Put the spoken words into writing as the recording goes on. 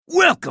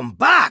Welcome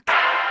back!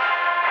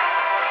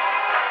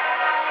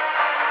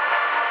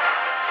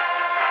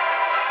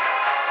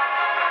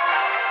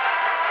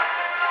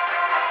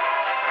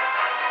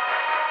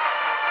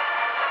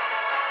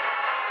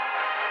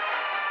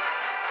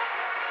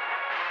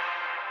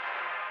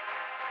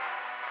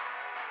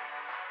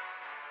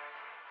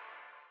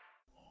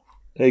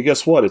 Hey,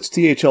 guess what? It's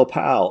THL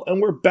Pal,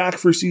 and we're back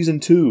for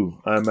Season 2.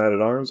 I'm Matt at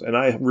Arms, and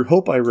I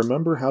hope I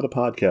remember how to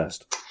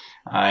podcast.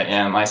 I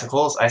am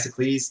Isocles,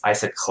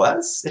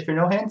 Isocles, if you're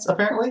no hands,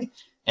 apparently.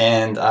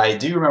 And I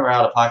do remember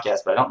how to podcast,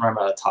 but I don't remember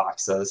how to talk,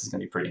 so this is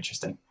going to be pretty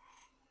interesting.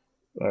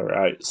 All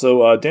right.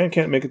 So Dan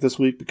can't make it this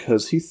week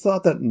because he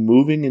thought that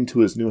moving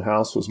into his new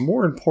house was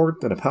more important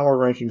than a Power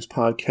Rankings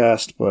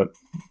podcast, but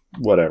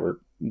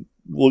whatever.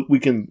 We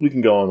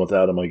can go on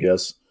without him, I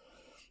guess.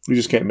 We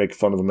just can't make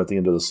fun of him at the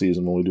end of the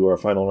season when we do our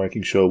final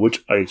ranking show,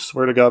 which I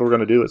swear to God we're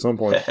going to do at some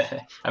point.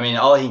 I mean,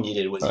 all he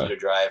needed was you to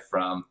drive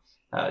from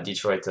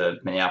Detroit to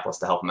Minneapolis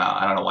to help him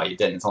out. I don't know why you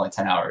didn't. It's only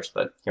 10 hours,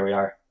 but here we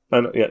are.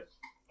 I know.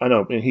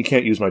 And he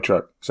can't use my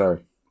truck. Sorry.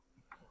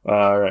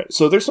 All right.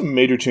 So there's some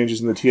major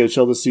changes in the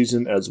THL this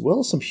season, as well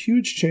as some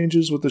huge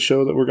changes with the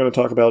show that we're going to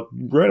talk about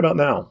right about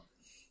now.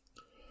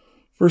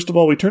 First of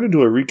all, we turned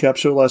into a recap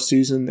show last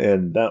season,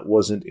 and that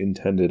wasn't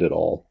intended at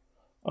all.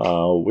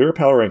 We're a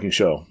power ranking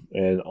show,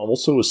 and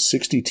also a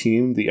 60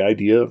 team, the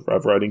idea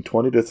of writing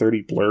 20 to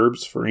 30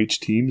 blurbs for each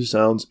team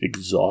sounds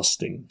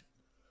exhausting.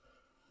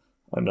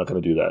 I'm not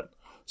going to do that.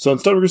 So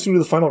instead, we're just going to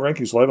do the final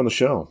rankings live on the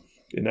show,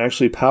 and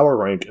actually power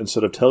rank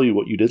instead of tell you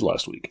what you did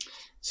last week.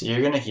 So you're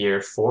going to hear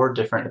 4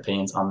 different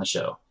opinions on the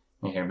show.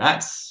 You're going to hear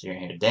Matt's, you're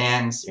going to hear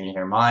Dan's, you're going to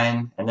hear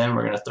mine, and then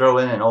we're going to throw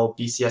in an old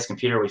BCS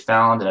computer we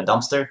found in a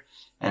dumpster,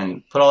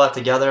 and put all that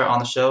together on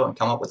the show and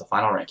come up with a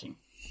final ranking.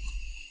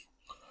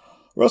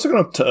 We're also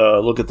going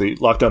to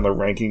lock down the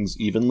rankings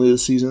evenly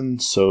this season.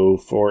 So,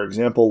 for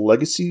example,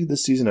 Legacy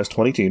this season has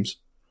 20 teams.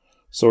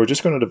 So we're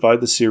just going to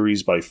divide the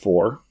series by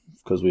 4,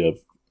 because we have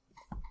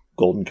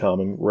Golden,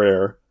 Common,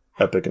 Rare,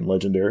 Epic, and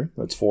Legendary.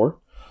 That's 4.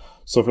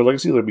 So for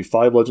Legacy, there'll be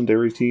 5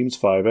 Legendary teams,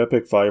 5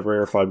 Epic, 5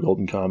 Rare, 5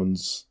 Golden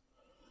Commons.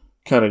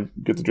 Kind of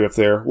get the drift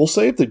there. We'll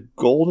save the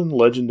Golden,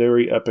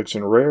 Legendary, Epics,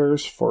 and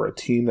Rares for a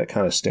team that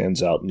kind of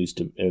stands out in each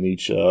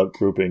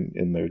grouping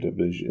in their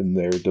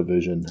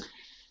division.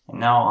 And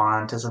now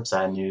on to some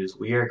sad news.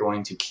 We are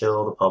going to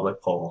kill the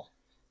public poll.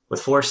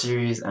 With 4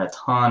 series and a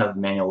ton of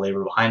manual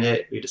labor behind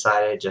it, we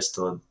decided just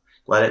to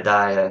let it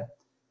die a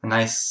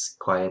nice,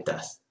 quiet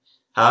death.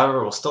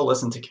 However, we'll still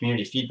listen to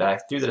community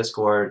feedback through the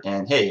Discord,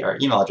 and hey, our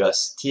email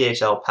address,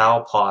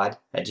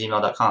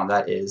 thlpowpod@gmail.com.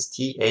 That is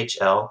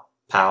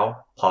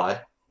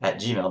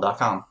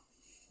thlpowpod@gmail.com.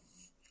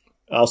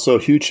 Also,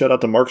 huge shout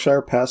out to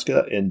Markshire,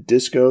 Pasca, and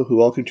Disco,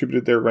 who all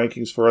contributed their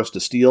rankings for us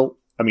to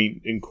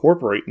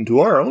incorporate into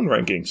our own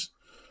rankings.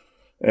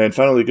 And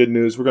finally, good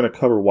news, we're going to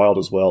cover Wild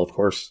as well, of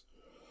course.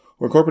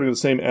 We're incorporating the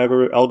same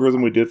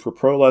algorithm we did for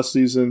Pro last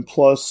season,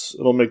 plus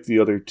it'll make the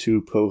other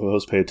 2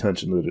 co-hosts pay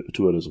attention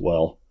to it as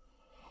well.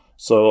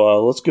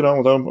 So let's get on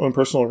with our own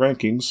personal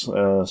rankings.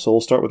 So we'll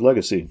start with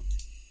Legacy.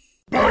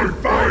 By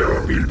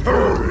fire be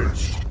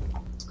purged!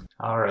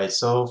 Alright,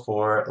 so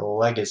for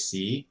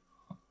Legacy,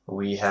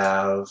 we're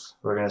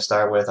going to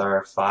start with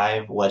our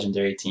 5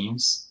 legendary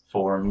teams.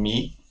 For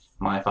me,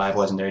 my 5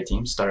 legendary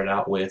teams started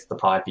out with the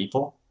Pod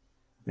People,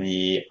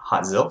 the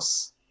Hot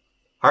Zilfs,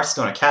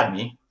 Hearthstone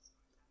Academy,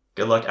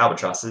 Good Luck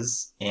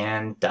Albatrosses,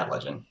 and Dad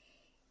Legend.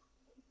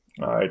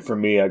 Alright, for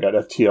me, I got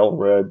FTL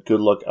Red, Good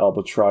Luck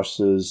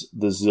Albatrosses,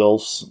 the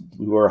Zilfs,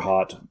 who are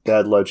hot,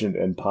 Dad Legend,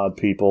 and Pod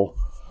People.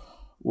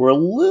 We're a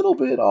little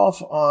bit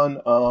off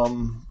on,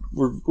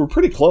 we're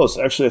pretty close.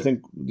 Actually, I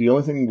think the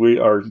only thing we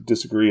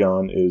disagree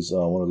on is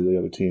one of the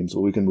other teams,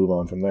 but we can move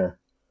on from there.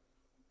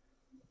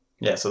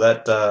 Yeah, so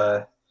that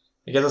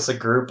it gives us a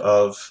group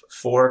of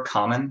 4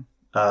 common,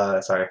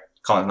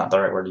 common's not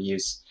the right word to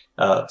use,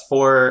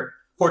 4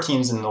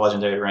 teams in the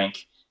legendary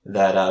rank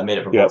that made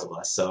it for both of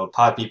us. So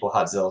Pod People,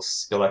 Hot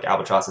Zilfs, Good Luck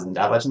Albatrosses, and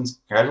Dad Legends,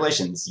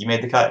 congratulations, you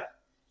made the cut.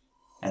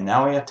 And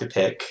now we have to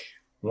pick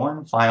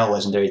one final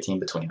legendary team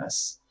between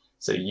us.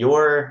 So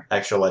your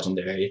extra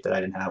legendary that I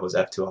didn't have was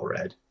F2L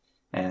Red,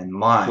 and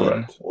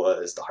mine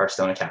was the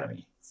Hearthstone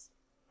Academy.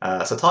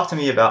 So talk to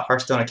me about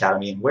Hearthstone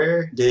Academy, and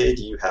where did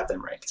you have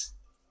them ranked?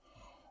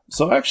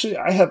 So actually,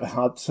 I have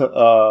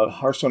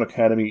Hearthstone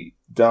Academy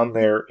down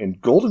there in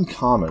Golden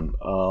Common.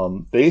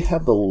 They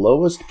have the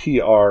lowest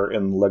PR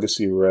in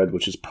Legacy Red,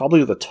 which is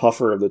probably the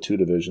tougher of the 2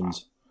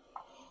 divisions.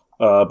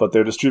 But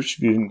their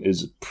distribution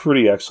is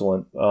pretty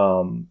excellent.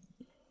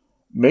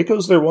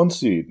 Mako's their 1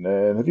 seed,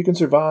 and if he can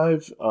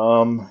survive,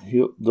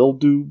 they'll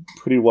do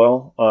pretty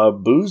well.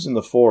 Booze in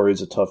the 4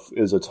 is a tough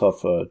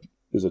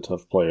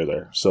player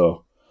there.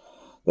 So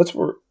that's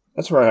where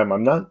I am.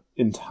 I'm not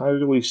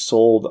entirely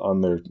sold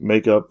on their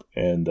makeup,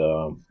 and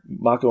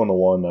Mako in the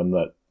 1, I'm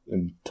not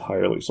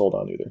entirely sold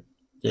on either.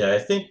 Yeah, I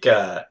think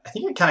I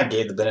kind of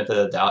gave the benefit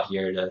of the doubt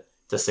here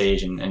to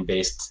Sage and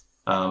Based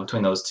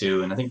between those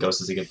 2, and I think Ghost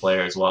is a good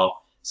player as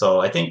well.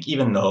 So I think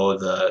even though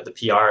the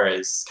PR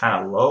is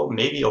kind of low,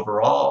 maybe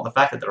overall the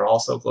fact that they're all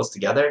so close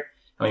together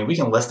I mean, we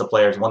can list the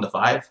players 1 to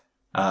 5,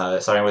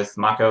 starting with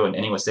Mako and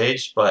ending with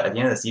Sage, but at the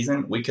end of the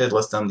season, we could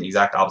list them the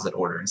exact opposite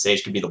order, and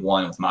Sage could be the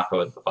 1 with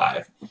Mako at the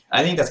 5.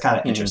 I think that's kind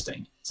of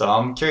interesting. So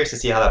I'm curious to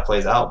see how that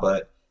plays out,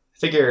 but I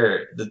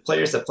figure the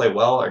players that play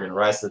well are going to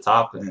rise to the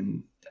top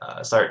and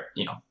start,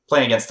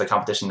 playing against the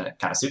competition that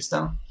kind of suits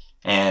them,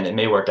 and it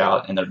may work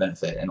out in their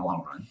benefit in the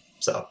long run.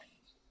 So.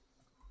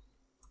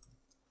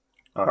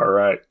 All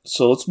right,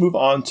 so let's move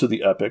on to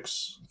the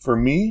epics. For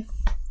me,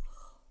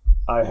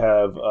 I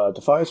have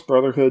Defias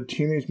Brotherhood,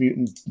 Teenage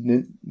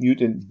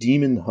Mutant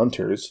Demon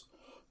Hunters,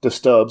 The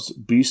Stubbs,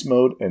 Beast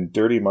Mode, and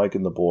Dirty Mike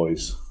and the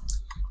Boys.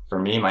 For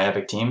me, my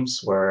epic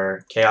teams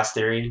were Chaos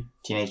Theory,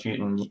 Teenage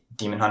Mutant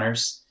Demon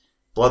Hunters,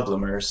 Blood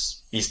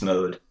Bloomers, Beast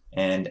Mode,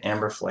 and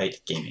Amber Flight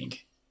Gaming.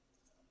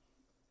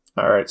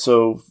 All right,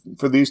 so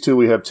for these two,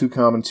 we have two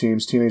common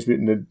teams: Teenage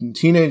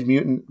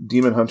Mutant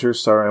Demon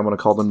Hunters. Sorry, I'm going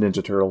to call them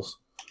Ninja Turtles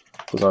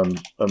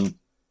because I'm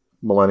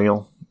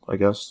millennial, I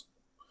guess.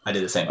 I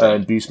did the same thing.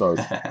 And Beast Mode.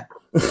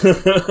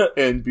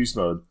 And Beast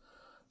Mode.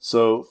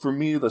 So for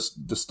me, the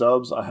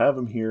Stubbs, I have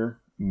them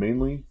here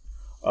mainly.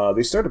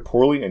 They started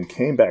poorly and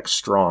came back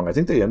strong. I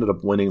think they ended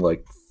up winning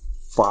like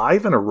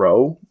 5 in a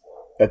row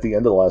at the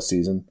end of the last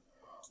season.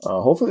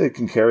 Hopefully they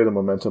can carry the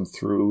momentum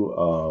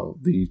through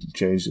the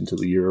change into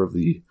the year of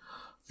the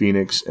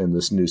Phoenix and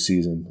this new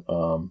season.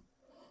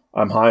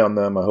 I'm high on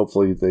them.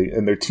 Hopefully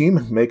and their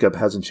team makeup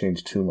hasn't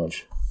changed too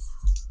much.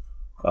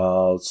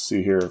 Let's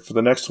see here. For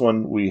the next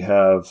one, we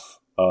have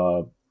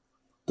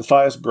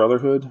Defias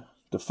Brotherhood.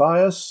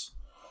 Defias,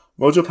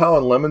 Mojo Pal,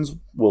 and Lemons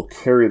will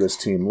carry this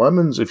team.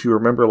 Lemons, if you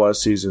remember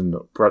last season,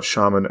 brought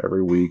Shaman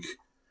every week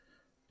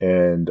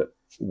and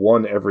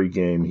won every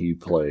game he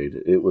played.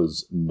 It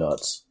was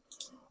nuts.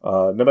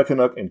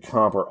 Nebuchadnezzar and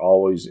Comp are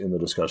always in the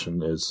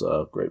discussion as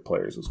great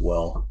players as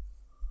well.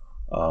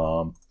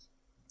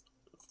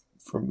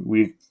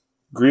 We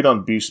agreed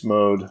on Beast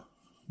Mode.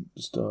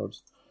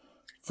 Stubbs.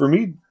 For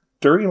me,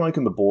 Dirty Mike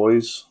and the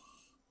Boys,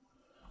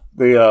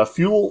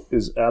 Fuel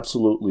is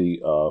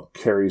absolutely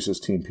carries this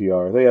team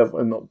PR.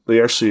 They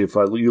actually, if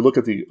you look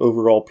at the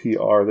overall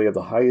PR, they have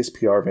the highest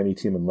PR of any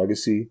team in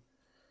Legacy.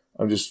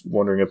 I'm just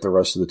wondering if the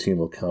rest of the team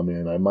will come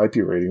in. I might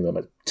be rating them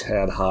a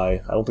tad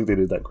high. I don't think they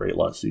did that great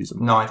last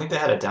season. No, I think they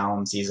had a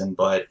down season,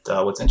 but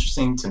what's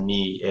interesting to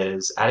me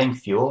is adding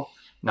Fuel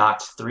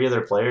knocked 3 of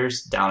their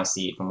players down a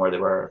seed from where they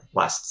were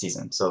last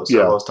season. So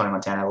Solos, Tony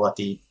Montana,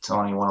 Lefty,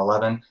 Tony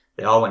 111,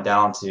 they all went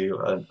down to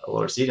a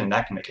lower seed, and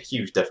that can make a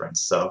huge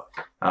difference. So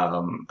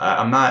I'm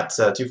not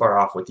too far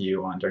off with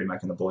you on Dirty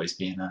Mike and the Boys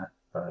being an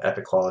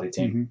epic quality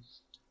team. Mm-hmm.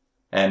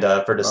 And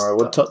for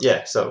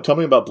this, so tell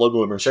me about Blood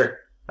Bloomers. Sure.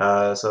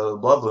 So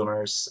Blood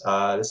Bloomers,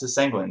 this is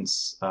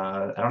Sanguine's.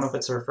 I don't know if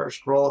it's her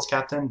first role as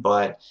captain,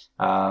 but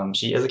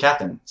she is a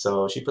captain.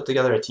 So she put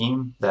together a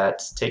team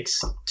that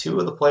takes 2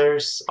 of the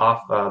players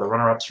off the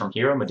runner-ups from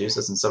Hero,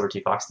 Medusas, and Silver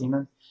T Fox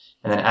Demon,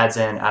 and then adds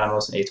in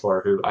Atomos and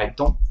Ator, who I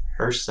don't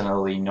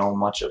personally know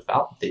much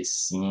about. They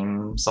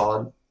seem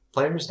solid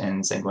players,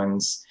 and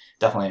Sanguine's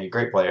definitely a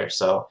great player.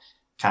 So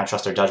kind of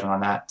trust their judgment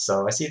on that.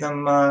 So I see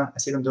them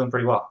doing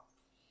pretty well.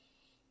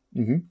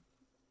 Mm-hmm.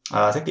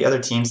 I think the other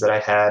teams that I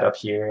had up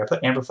here, I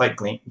put Amber Flight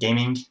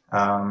Gaming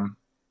down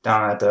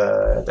at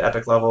the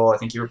epic level. I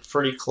think you were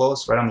pretty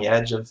close, right on the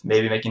edge of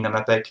maybe making them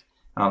epic.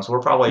 So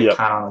we're probably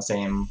kind of on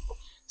the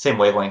same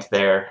wavelength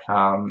there.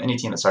 Any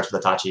team that starts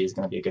with Itachi is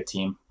going to be a good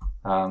team.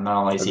 Not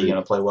only is he going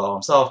to play well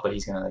himself, but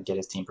he's going to get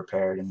his team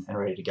prepared and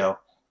ready to go.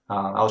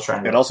 I was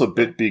trying to, and also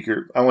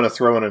Bitbeaker. I want to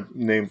throw in a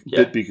name.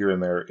 Bitbeaker in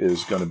there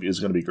is going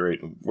to be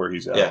great where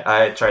he's at. Yeah,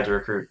 I tried to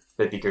recruit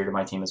Bitbeaker to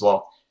my team as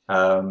well.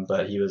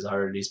 But he was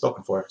already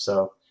spoken for,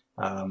 so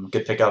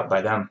good pickup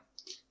by them.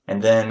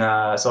 And then,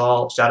 so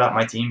I'll shout out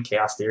my team,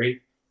 Chaos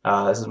Theory.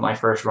 This is my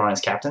first run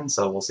as captain,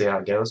 so we'll see how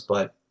it goes.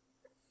 But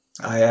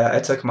I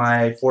took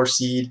my 4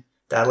 seed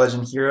Dad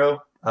Legend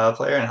Hero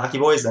player in Hockey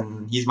Boys,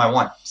 and he's my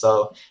 1.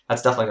 So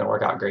that's definitely going to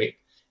work out great.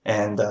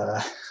 And,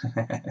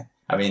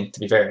 I mean, to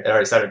be fair, it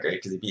already started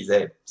great because he beat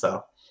Zabe.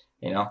 So,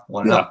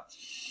 1-0.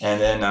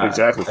 And then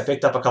exactly. I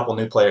picked up a couple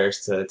new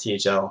players to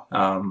THL.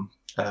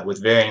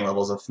 With varying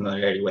levels of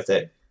familiarity with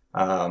it.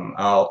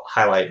 I'll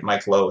highlight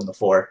Mike Lowe in the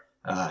 4.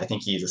 I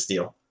think he's a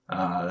steal.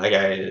 That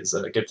guy is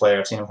a good player.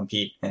 I've seen him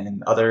compete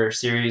in other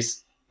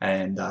series,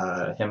 and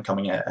him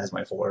coming in as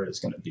my 4 is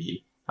going to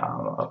be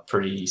a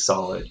pretty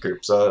solid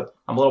group. So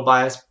I'm a little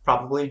biased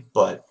probably,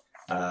 but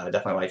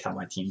definitely like how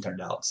my team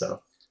turned out.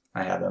 So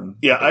I have him.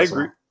 Yeah, I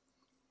agree.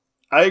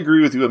 I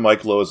agree with you with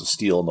Mike Lowe as a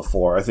steal in the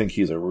 4. I think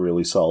he's a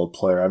really solid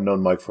player. I've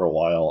known Mike for a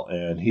while,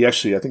 and I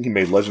think he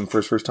made Legend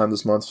first time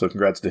this month, so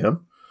congrats to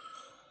him.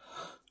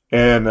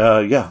 And,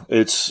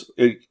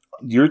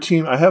 your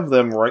team, I have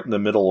them right in the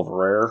middle of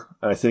Rare.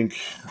 I think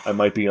I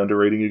might be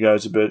underrating you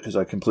guys a bit because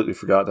I completely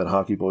forgot that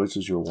Hockey Boys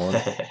is your 1.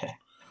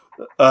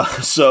 I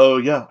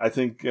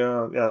think,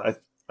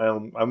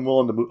 I'm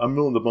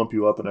willing to bump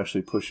you up and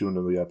actually push you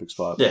into the epic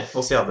spot. Yeah,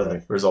 we'll see how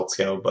the results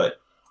go, but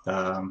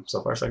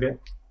so far so good.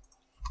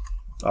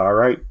 All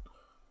right.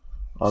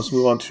 Let's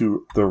move on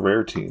to the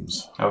rare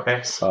teams.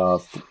 Okay.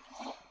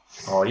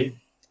 All you.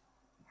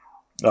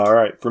 All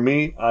right. For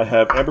me, I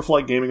have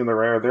Amberflight Gaming in the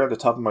rare. They're at the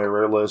top of my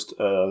rare list.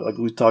 Like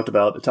we talked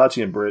about,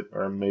 Itachi and Brit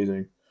are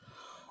amazing.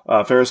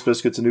 Ferris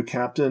Biscuit's a new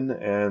captain,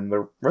 and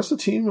the rest of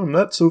the team I'm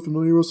not so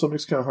familiar with, so it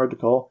makes it kind of hard to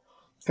call.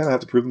 Kind of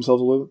have to prove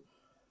themselves a little bit.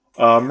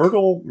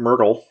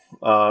 Murgle.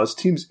 This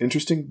team's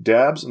interesting.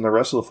 Dabs and the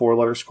rest of the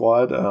 4-letter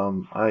squad.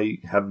 I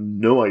have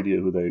no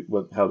idea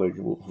how they're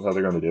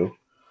going to do.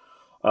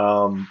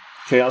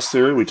 Chaos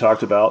Theory we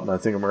talked about, and I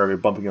think I'm going to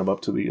be bumping them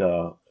up to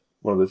the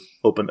one of the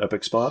open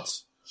epic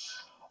spots.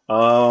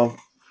 I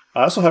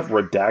also have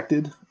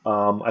Redacted.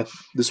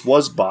 This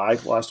was by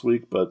last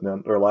week,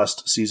 or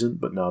last season,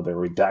 but now they're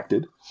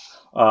Redacted.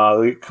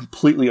 They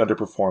completely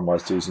underperformed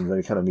last season.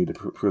 They kind of need to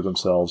prove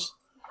themselves.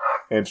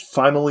 And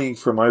finally,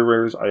 for my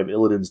rares, I have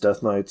Illidan's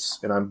Death Knights,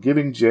 and I'm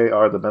giving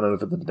JR the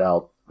benefit of the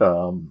doubt.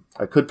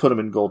 I could put him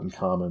in Golden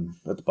Common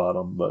at the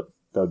bottom, but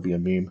that would be a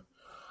meme.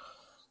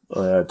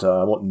 I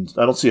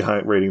don't see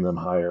rating them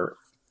higher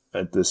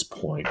at this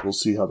point. We'll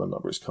see how the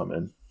numbers come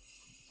in.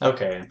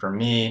 Okay, and for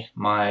me,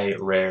 my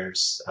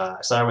rares, I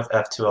started with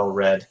F2L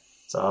Red,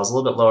 so I was a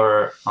little bit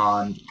lower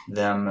on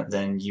them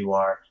than you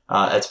are.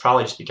 It's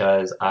probably just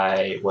because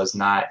I was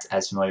not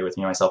as familiar with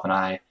Me, Myself, and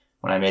I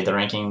when I made the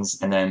rankings,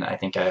 and then I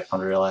think I've come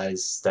to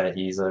realize that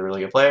he's a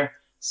really good player,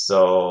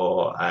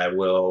 so I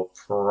will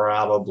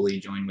probably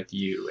join with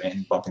you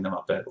in bumping them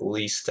up at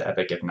least to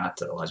Epic, if not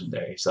to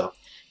Legendary. So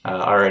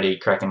already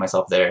correcting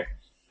myself there.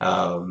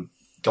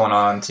 Going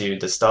on to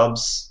the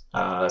Stubbs.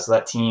 So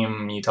that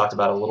team you talked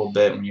about a little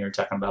bit when you were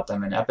talking about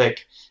them in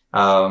Epic,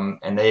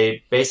 and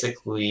they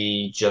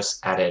basically just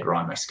added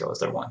Ron Mexico as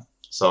their one.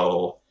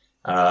 So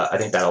I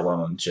think that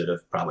alone should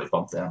have probably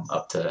bumped them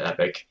up to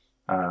Epic,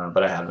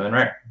 but I have them in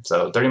rare.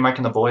 So Dirty Mike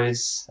and the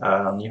boys,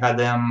 you had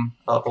them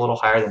up a little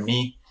higher than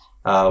me.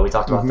 We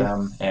talked about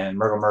them, and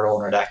Myrtle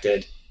and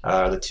Redacted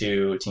are the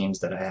two teams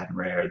that I had in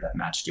rare that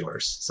matched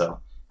yours. So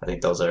I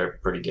think those are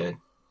pretty good.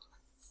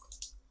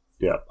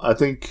 Yeah, I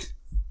think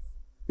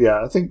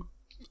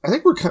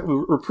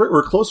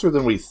we're closer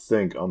than we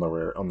think on the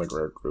rare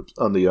groups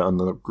on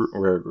the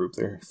rare group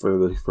there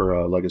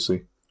for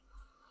Legacy.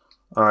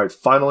 All right,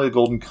 finally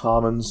Golden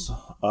Commons.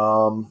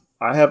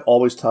 I have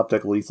always top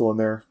deck Lethal in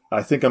there.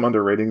 I think I'm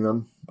underrating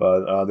them,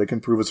 but they can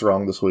prove us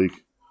wrong this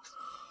week.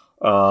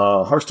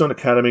 Hearthstone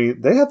Academy,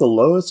 they have the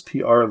lowest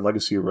PR in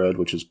Legacy Red,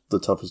 which is the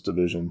toughest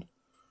division.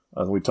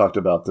 We talked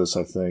about this,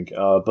 I think,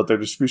 but their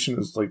distribution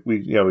is like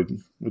we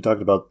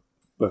talked about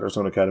the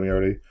Hearthstone Academy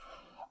already.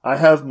 I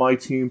have my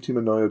Team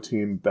Anoyo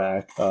team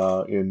back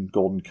in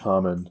Golden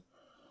Common.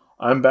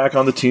 I'm back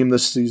on the team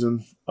this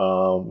season.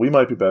 We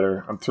might be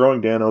better. I'm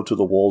throwing Dano to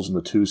the Wolves in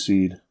the 2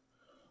 seed,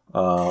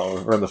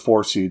 or in the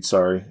 4 seed,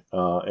 sorry.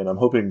 And I'm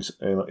hoping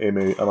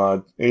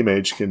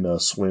A-Mage can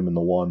swim in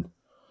the 1.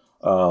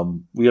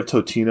 We have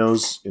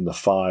Totino's in the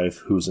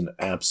 5, who's an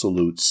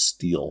absolute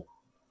steal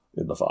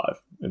in the 5,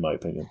 in my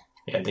opinion.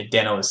 Yeah, I think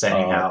Dano was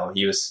saying how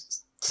he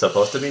was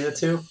supposed to be the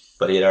 2,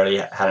 but he had already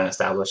had an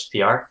established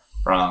PR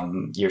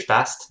from years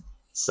past.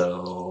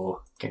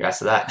 So congrats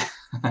to that.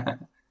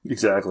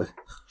 Exactly.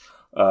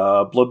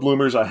 Blood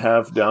Bloomers I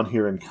have down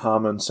here in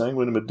common.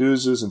 Sanguine and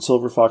Medusas and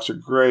Silver Fox are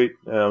great.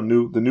 The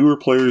newer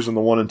players in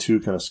the 1 and 2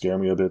 kind of scare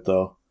me a bit,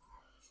 though.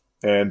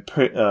 And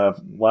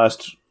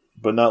last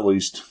but not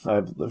least, I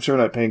have Sure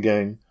Night Pain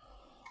Gang.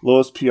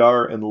 Lowest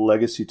PR and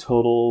Legacy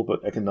total,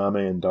 but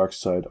Ekoname and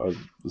Darkside are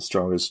the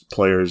strongest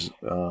players.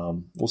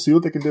 We'll see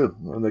what they can do,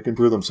 and they can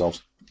prove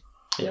themselves.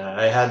 Yeah,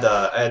 I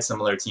had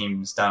similar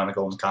teams down in the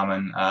Golden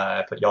Common.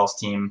 I put y'all's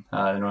team,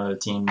 another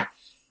team,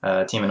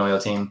 Team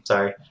Anoyo team,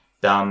 sorry,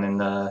 down in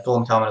the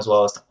Golden Common, as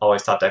well as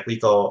always Top Deck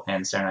Lethal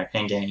and Saturday Night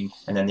Pain Gang.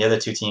 And then the other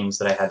 2 teams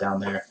that I had down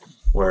there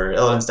were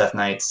Illidan's Death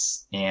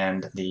Knights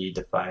and the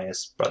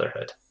Defias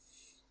Brotherhood.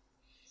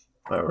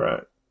 All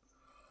right.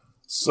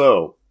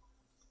 So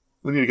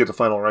we need to get the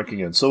final ranking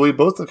in. So we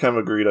both kind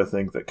of agreed, I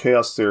think, that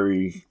Chaos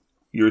Theory,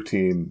 your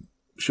team,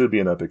 should be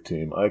an Epic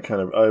team.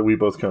 We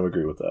both kind of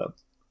agree with that.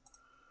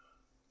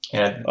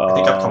 And I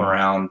think I've come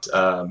around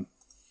on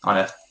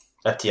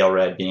FTL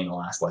Red being the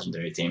last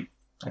Legendary team.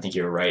 I think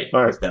you were right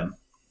with them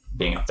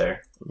being up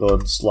there.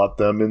 Let's slot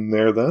them in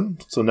there then.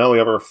 So now we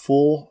have our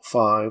full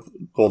 5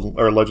 golden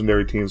or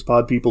Legendary teams: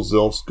 Pod People,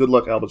 Zilfs, Good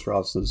Luck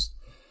Albatrosses,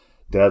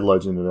 Dad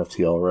Legend, and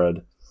FTL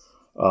Red.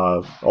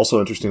 Also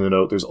interesting to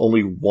note, there's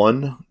only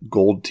 1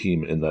 gold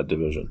team in that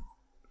division.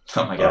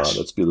 Oh my gosh.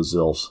 That's be the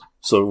Zilfs.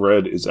 So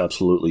Red is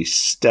absolutely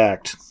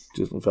stacked.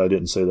 Just if I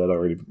didn't say that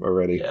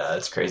already. Yeah,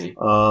 that's crazy.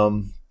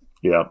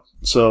 Yeah.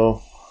 So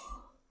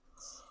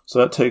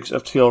that takes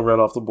FTL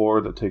Red off the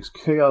board. That takes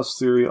Chaos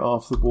Theory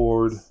off the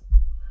board.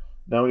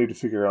 Now we need to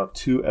figure out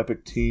 2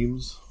 Epic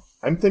teams.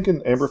 I'm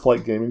thinking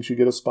Amberflight Gaming should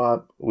get a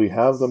spot. We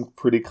have them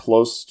pretty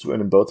close to,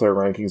 and in both our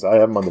rankings, I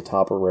have them on the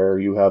top of Rare.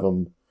 You have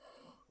them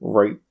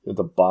right at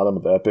the bottom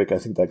of Epic. I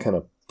think that kind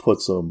of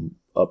puts them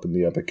up in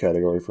the Epic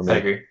category for me. I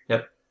agree.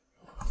 Yep.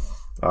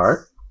 All right.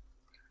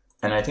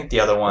 And I think the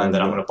other one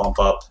that I'm going to bump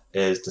up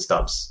is the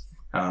Stubbs.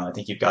 I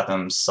think you've got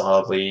them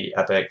solidly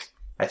Epic.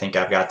 I think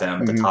I've got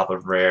them at the top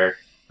of Rare.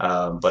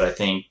 But I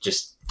think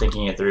just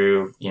thinking it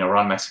through,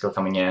 Ron Mexico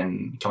coming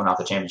off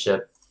the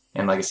championship,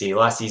 in Legacy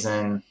last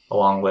season,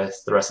 along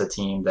with the rest of the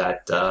team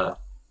that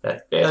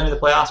barely made the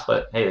playoffs,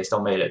 but hey, they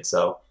still made it.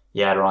 So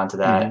you add on to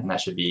that, and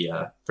that should be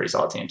a pretty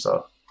solid team.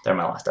 So they're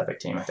my last Epic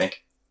team, I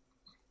think.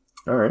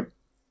 All right.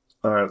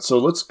 So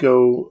let's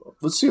go.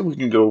 Let's see if we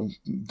can go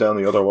down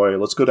the other way.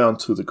 Let's go down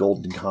to the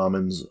Golden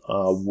Commons.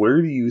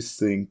 Where do you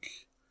think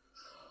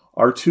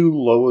our two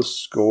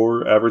lowest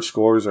average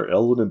scores are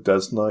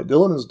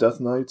Illidan's Death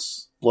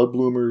Knights, Blood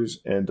Bloomers,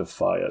 and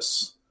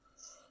Defias.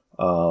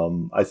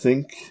 I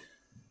think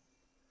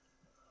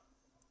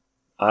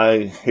I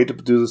hate to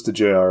do this to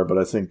JR, but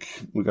I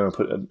think we're going to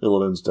put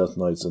Illidan's Death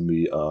Knights in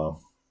the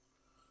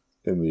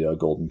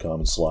Golden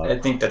Common slot. I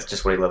think that's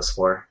just what he lives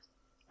for.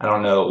 I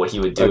don't know what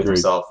he would do with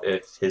himself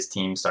if his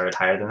team started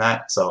higher than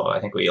that. So I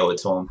think we owe it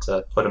to him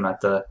to put him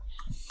at the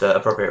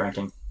appropriate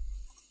ranking.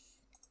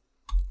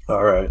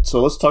 All right,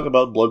 so let's talk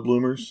about Blood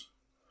Bloomers.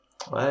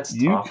 Let's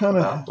talk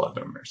about Blood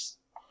Bloomers.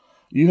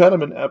 You had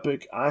him in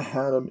Epic. I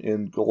had him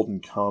in Golden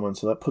Common,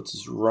 so that puts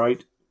us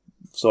right.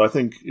 So I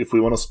think if we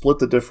want to split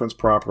the difference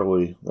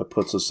properly, that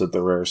puts us at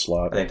the rare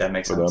slot. I think that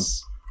makes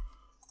sense.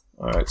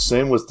 All right,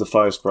 same with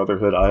Defias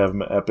Brotherhood. I have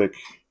him Epic.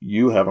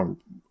 You have him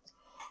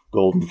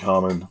Golden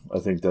Common. I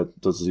think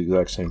that does the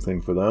exact same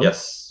thing for them.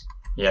 Yes.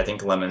 Yeah, I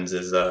think Lemons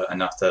is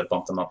enough to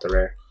bump them up to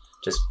rare,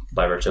 just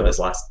by virtue of his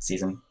last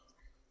season.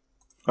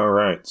 All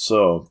right,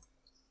 so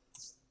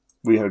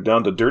we are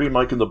down to Dirty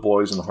Mike and the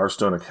boys in the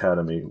Hearthstone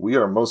Academy. We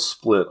are most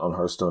split on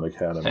Hearthstone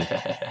Academy.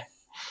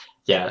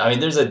 Yeah, I mean,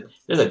 there's a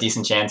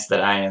decent chance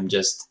that I am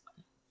just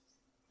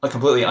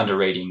completely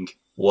underrating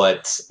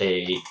what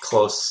a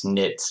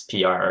close-knit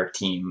PR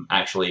team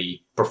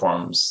actually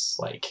performs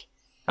like.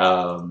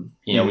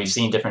 We've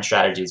seen different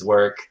strategies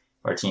work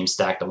where teams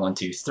stack the 1,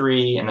 2,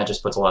 3, and that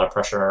just puts a lot of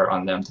pressure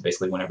on them to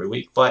basically win every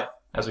week. But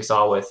as we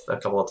saw with a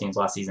couple of teams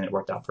last season, it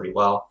worked out pretty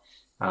well.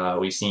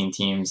 We've seen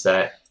teams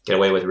that get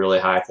away with really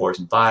high 4s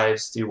and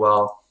 5s do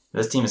well.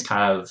 This team is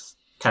kind of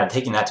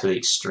taking that to the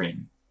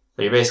extreme.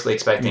 So you're basically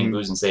expecting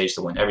Booze and Sage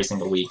to win every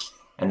single week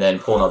and then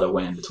pull another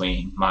win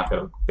between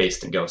Mako,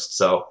 Based, and Ghost.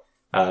 So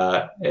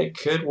it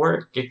could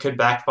work. It could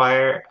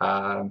backfire.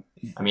 I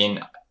mean,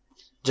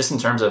 just in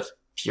terms of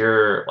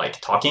pure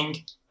talking,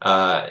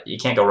 you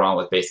can't go wrong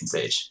with Based and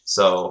Sage.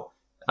 So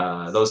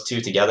those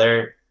two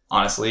together,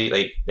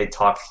 honestly, they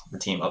talk the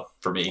team up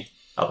for me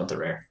up into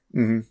rare.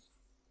 Mm-hmm.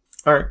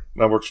 All right,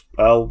 that works.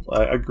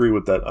 I agree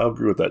with that. I'll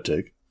agree with that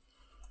take.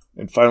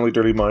 And finally,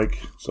 Dirty Mike.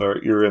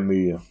 Sorry, you're in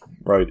the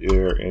right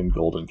air in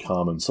Golden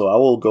Common. So I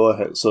will go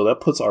ahead. So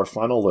that puts our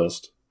final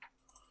list.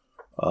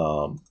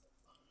 Like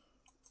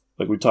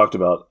we talked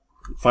about,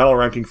 final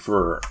ranking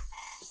for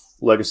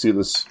Legacy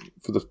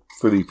for the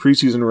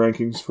preseason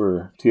rankings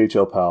for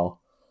THL PAL.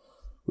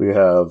 We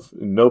have,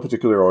 in no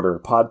particular order,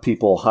 Pod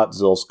People, Hot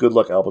Zills, Good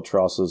Luck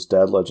Albatrosses,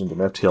 Dad Legend,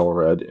 and FTL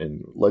Red,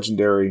 and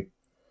Legendary.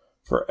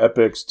 For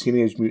Epics,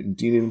 Teenage Mutant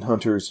Demon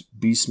Hunters,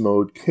 Beast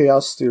Mode,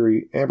 Chaos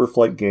Theory, Amber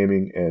Flight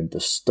Gaming, and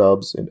The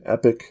Stubbs in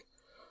Epic.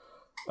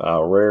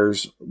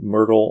 Rares,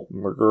 Murgle,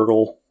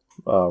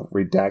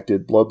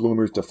 Redacted, Blood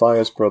Bloomers,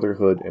 Defias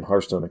Brotherhood, and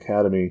Hearthstone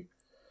Academy.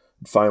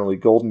 And finally,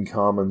 Golden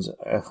Commons,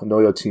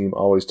 Noyo Team,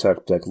 Always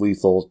Tech Deck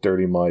Lethal,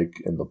 Dirty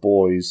Mike, and The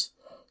Boys,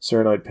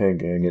 Serenite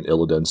Pangang, and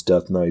Illidan's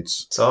Death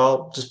Knights. So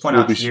I'll just point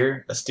out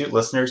here, astute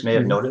listeners may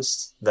have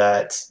noticed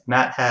that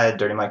Matt had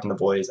Dirty Mike and The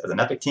Boys as an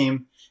Epic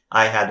team.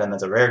 I had them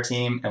as a rare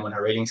team, and when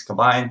our ratings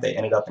combined, they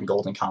ended up in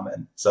Golden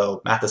Common.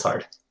 So math is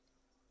hard.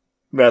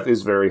 Math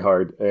is very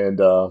hard, and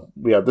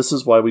this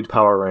is why we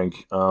power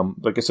rank.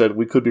 Like I said,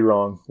 we could be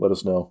wrong. Let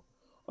us know.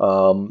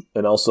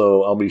 And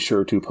also, I'll be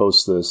sure to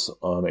post this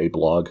on a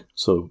blog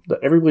so that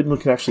everybody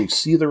can actually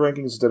see the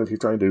rankings instead of you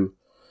trying to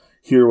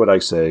hear what I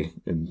say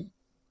and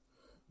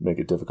make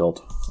it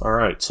difficult. All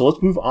right, so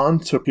let's move on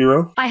to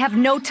Hero. I have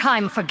no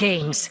time for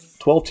games.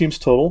 12 teams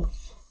total.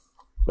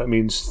 That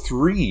means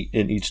 3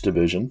 in each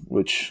division,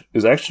 which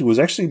was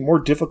actually more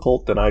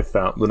difficult than I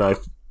thought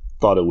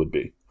it would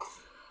be.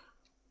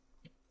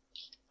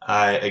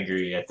 I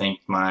agree. I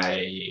think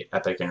my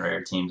Epic and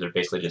Rare teams are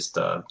basically just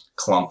a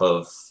clump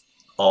of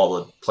all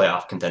the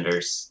playoff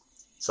contenders,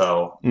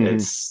 so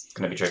it's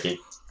going to be tricky.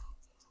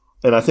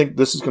 And I think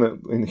this is going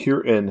to in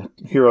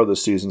Hero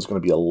this season is going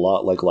to be a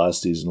lot like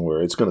last season,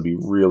 where it's going to be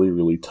really,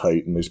 really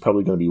tight, and there's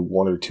probably going to be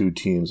 1 or 2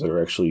 teams that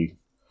are actually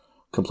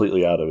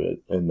completely out of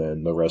it, and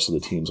then the rest of the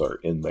teams are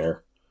in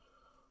there.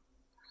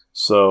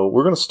 So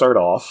we're going to start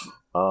off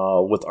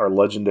with our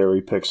legendary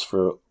picks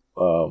for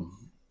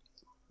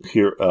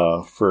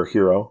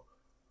Hero.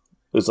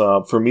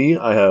 For me,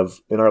 I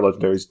have in our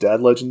legendaries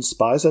Dad Legend,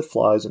 Spies That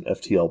Flies, and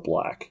FTL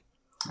Black.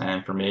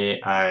 And for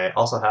me, I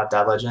also have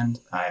Dad Legend.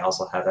 I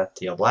also have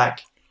FTL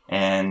Black,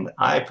 and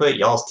I put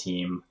y'all's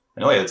team,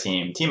 Team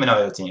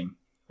Inoyo Team,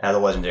 as a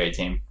legendary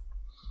team.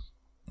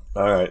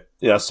 All right.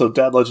 Yeah, so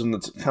Dad Legend,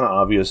 it's kind of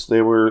obvious.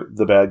 They were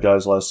the bad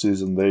guys last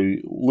season.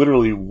 They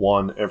literally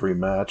won every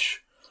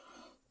match.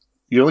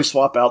 You only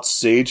swap out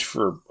Sage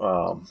for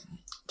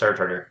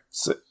Turd.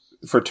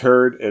 For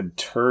Turd, and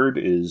Turd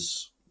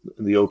is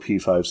the OP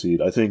 5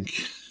 seed. I think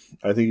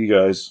you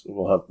guys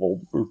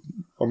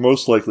are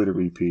most likely to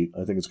repeat.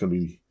 I think it's going to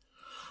be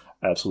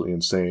absolutely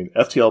insane.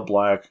 FTL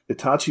Black,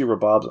 Itachi,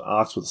 Rabab, and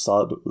Ox with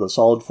a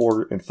solid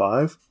 4 and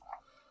 5.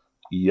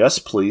 Yes,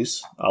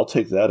 please. I'll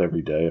take that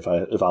every day if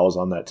I was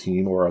on that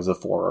team or as a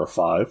 4 or a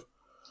 5.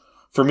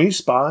 For me,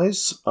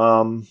 Spies,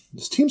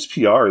 this team's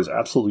PR is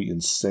absolutely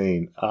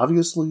insane.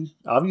 Obviously,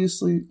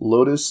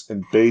 Lotus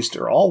and Based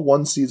are all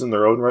 1 seeds in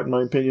their own right, in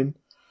my opinion.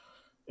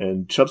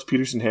 And Chubbs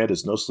Peterson Hand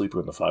is no sleeper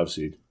in the 5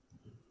 seed.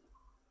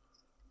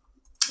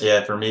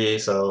 Yeah, for me,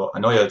 so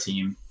Anoyo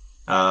team.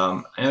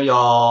 I know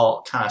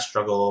y'all kind of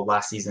struggled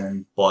last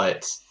season,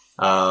 but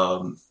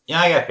I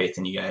got faith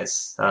in you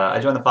guys. I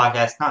joined the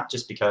podcast not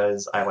just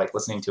because I like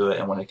listening to it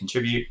and want to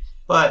contribute,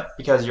 but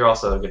because you're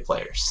also good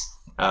players.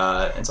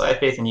 And so I have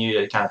faith in you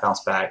to kind of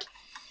bounce back.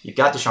 You've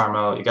got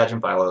DeSharmo, you've got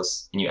Jim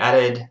Phylos, and you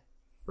added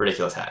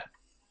Ridiculous Hat.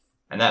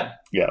 And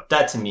that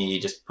to me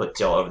just puts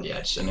y'all over the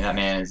edge. I mean, that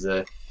man is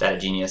a data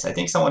genius. I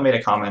think someone made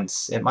a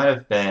comment. It might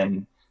have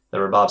been the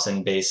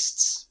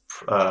Rabobson-based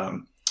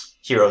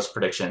Heroes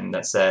prediction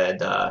that said,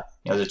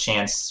 there's a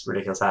chance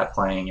Ridiculous Hat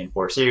playing in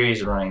 4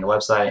 series, running the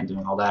website, and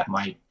doing all that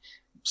might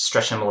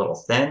stretch him a little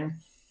thin.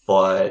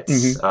 But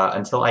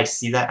until I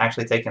see that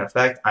actually taking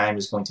effect, I am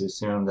just going to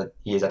assume that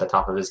he is at the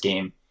top of his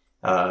game,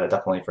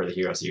 definitely for the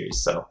Hero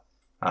series. So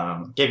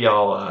give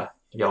y'all a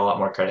lot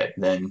more credit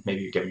than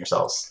maybe you're giving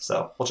yourselves.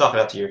 So we'll chalk it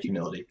up to your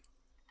humility.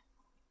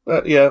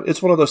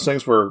 It's one of those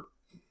things where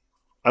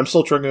I'm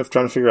still trying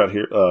to figure out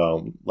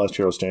Last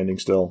Hero Standing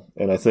still.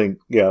 And I think,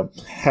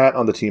 Hat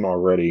on the team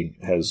already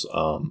has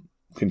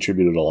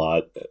contributed a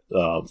lot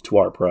to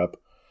our prep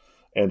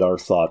and our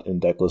thought in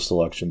deck list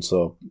selection.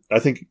 So I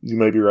think you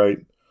may be right.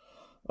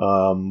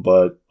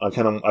 But I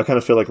kind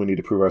of feel like we need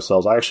to prove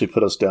ourselves. I actually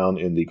put us down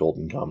in the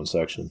Golden Common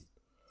section.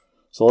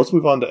 So let's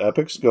move on to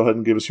epics. Go ahead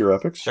and give us your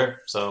epics. Sure.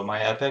 So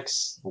my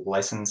epics,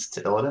 licensed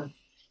to Illidan,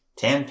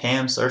 Tan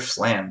Pam Surf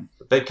Slam,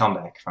 a big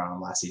comeback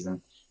from last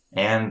season,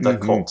 and the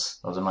Colt.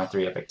 Those are my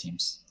 3 epic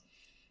teams.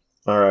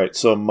 All right.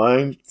 So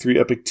my 3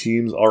 epic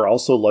teams are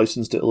also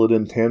licensed to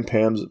Illidan, Tan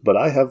Pams, but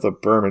I have the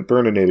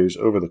Burninators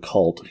over the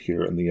Cult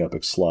here in the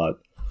epic slot.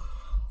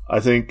 I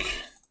think,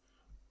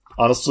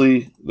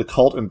 honestly, the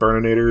Cult and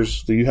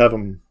Burninators, you have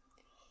them.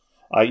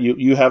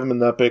 You have them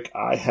in epic.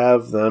 I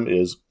have them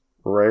as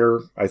rare.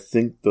 I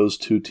think those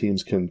 2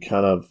 teams can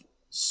kind of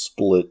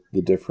split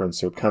the difference.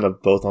 They're kind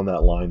of both on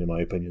that line, in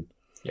my opinion.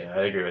 Yeah,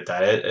 I agree with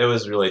that. It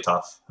was really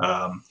tough.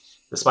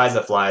 The Spies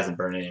That Flies and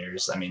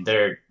Burninators, I mean,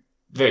 they're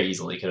very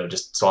easily could have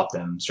just swapped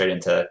them straight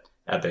into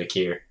epic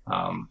here.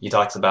 You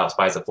talked about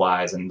Spies That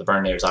Flies and the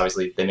Burninators.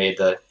 Obviously, they made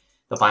the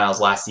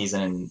finals last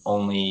season and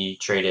only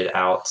traded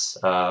out,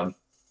 I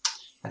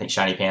think,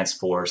 Shiny Pants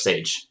for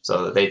Sage.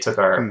 So they took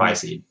our 5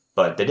 seed,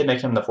 but they did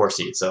make him the 4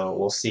 seed. So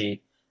we'll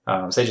see.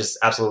 Sage is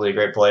absolutely a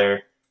great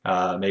player.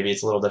 Maybe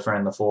it's a little different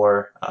in the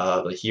 4.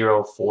 The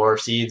Hero 4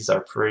 seeds are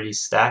pretty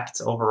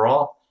stacked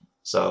overall.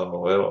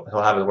 So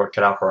he'll have his work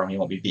cut out for him. He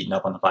won't be beaten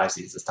up on the 5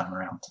 seeds this time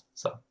around.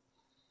 So,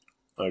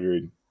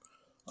 agreed.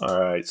 All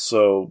right.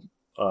 So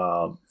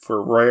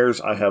for rares,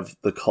 I have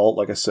the Cult.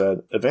 Like I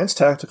said, Advanced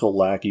Tactical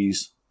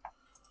Lackeys.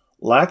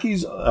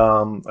 Lackeys,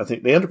 I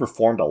think they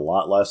underperformed a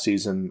lot last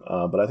season,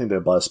 but I think they're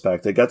blessed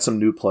back. They got some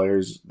new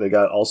players. They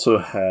also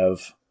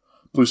have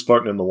Blue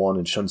Spartan in the 1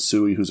 and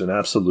Shunsui, who's an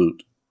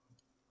absolute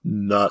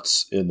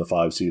nuts in the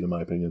 5 seed, in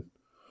my opinion.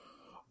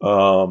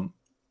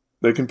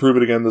 They can prove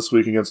it again this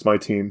week against my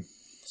team.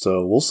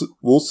 So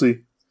we'll see.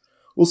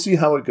 We'll see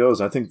how it goes.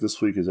 I think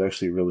this week is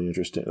actually really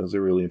interesting. It's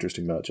a really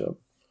interesting matchup.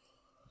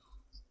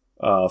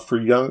 For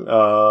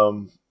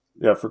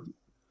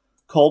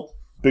Cult,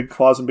 Big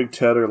Claws and Big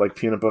Ted are like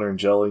peanut butter and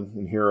jelly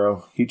in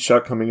Hero. Heat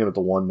Shot coming in at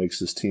the 1 makes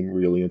this team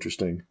really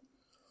interesting.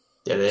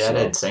 Yeah, they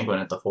added Sanguine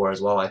at the 4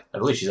 as well. I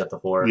believe she's at the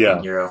 4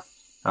 in Hero.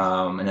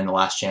 And then the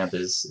last champ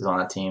is on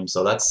that team.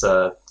 So it's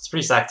a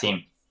pretty stacked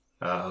team.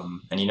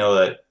 And you know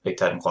that Big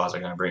Ted and Claws are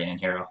going to bring in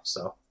Hero.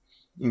 So.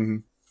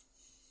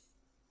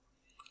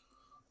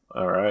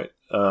 All right.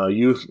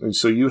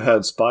 You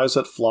had Spies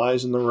That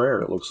Flies in the rare,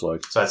 it looks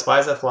like. So I had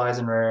Spies That Flies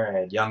in rare, I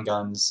had Young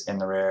Guns in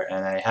the rare,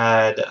 and I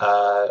had,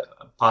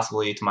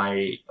 possibly to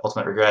my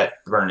ultimate regret,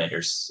 the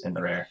Burninators in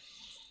the rare.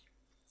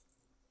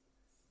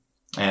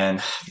 And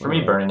for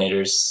me,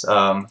 Burninators,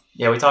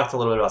 we talked a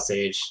little bit about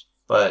Sage,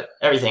 but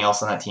everything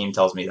else on that team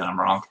tells me that I'm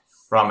wrong.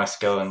 Raw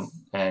Mexico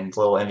and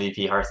little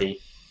MVP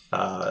Harthy,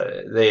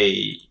 I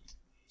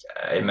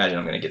imagine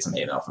I'm going to get some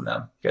hate mail from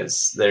them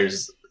because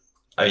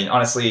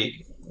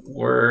honestly,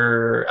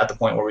 we're at the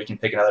point where we can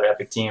pick another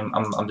epic team.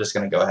 I'm just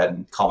going to go ahead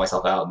and call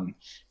myself out and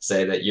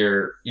say that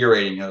your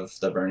rating of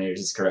the Burninators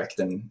is correct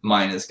and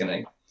mine is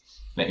going to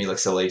make me look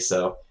silly.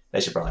 So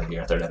they should probably be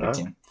our 3rd epic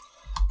team.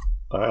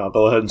 All right, I'll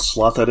go ahead and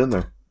slot that in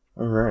there.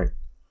 All right.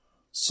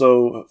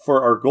 So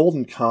for our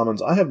Golden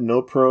Commons, I have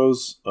No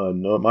Pros,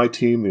 my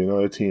team, the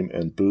other team,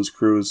 and Booze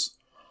Cruise.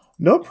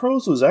 No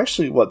Pros was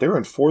actually, they were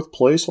in 4th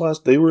place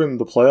last. They were in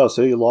the playoffs.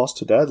 They lost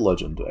to Dad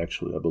Legend,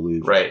 actually, I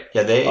believe. Right.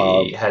 Yeah,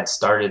 they had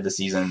started the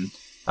season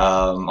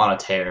on a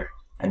tear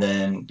and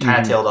then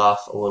kind of tailed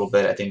off a little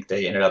bit. I think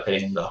they ended up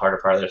hitting the harder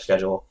part of their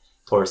schedule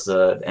towards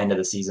the end of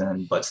the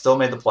season, but still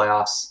made the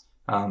playoffs.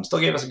 Still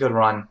gave us a good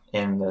run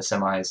in the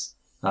semis,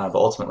 but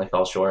ultimately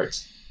fell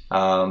short.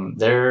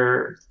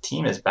 Their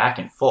team is back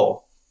in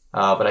full,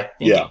 but I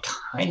think it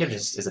kind of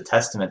is a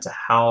testament to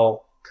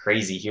how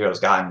crazy Hero's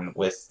gotten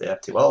with the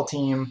F2L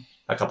team,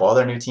 a couple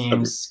other new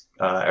teams,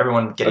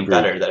 everyone getting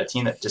better. That a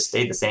team that just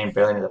stayed the same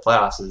barely into the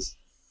playoffs is,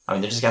 I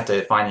mean, they just got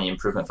to find the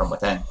improvement from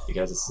within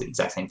because it's the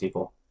exact same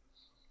people.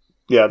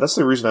 Yeah, that's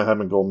the reason I have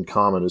them in Golden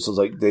Common. Is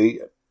like they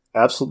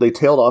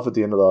tailed off at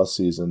the end of the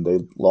season.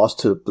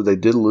 They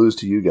did lose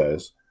to you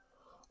guys.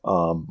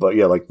 But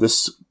yeah, like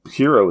this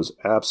Hero is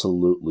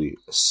absolutely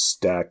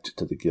stacked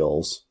to the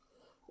gills.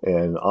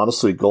 And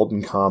honestly,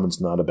 Golden Common's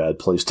not a bad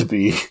place to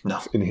be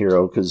in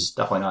Hero because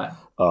definitely not.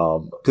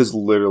 Because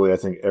literally, I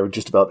think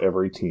just about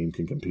every team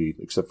can compete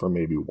except for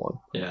maybe one.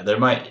 Yeah, there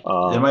might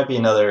be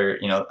another.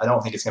 I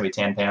don't think it's going to be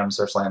Tan Pam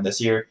Surf Slam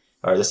this year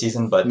or this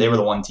season, but they were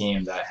the one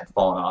team that had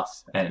fallen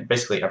off, and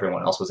basically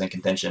everyone else was in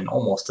contention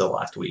almost till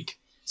last week.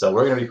 So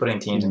we're going to be putting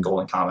teams in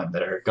Golden Common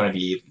that are going to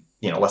be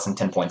less than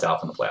 10 points out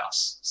from the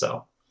playoffs.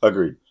 So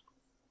agreed.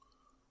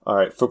 All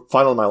right, for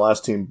finally my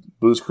last team,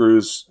 Booze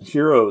Cruise.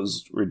 Hero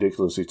is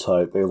ridiculously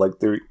tight.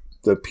 The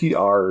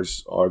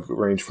PRs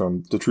range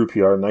from the true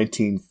PR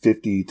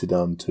 1950 to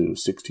down to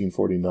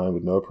 1649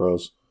 with no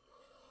pros.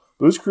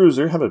 Booze Cruise,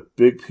 they have a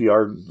big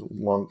PR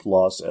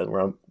loss at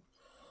around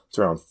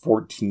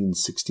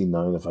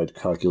 1469 if I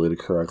calculated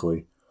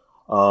correctly.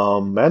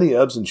 Matty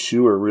Ebbs and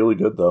Shu are really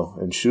good though,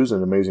 and Shu's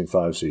an amazing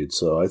 5 seed.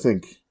 So I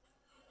think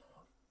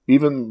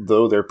even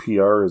though their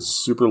PR is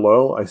super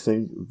low, I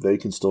think they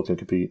can still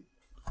compete.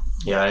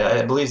 Yeah,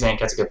 I believe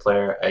Zanket's a good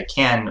player. I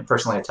can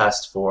personally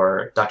attest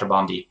for Dr.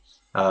 Bomdi.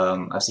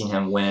 I've seen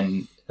him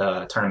win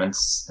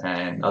tournaments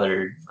and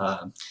other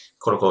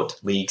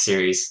quote-unquote league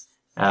series.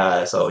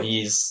 So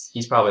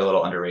he's probably a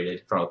little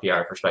underrated from a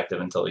PR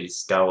perspective until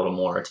he's got a little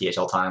more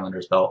THL time under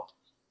his belt.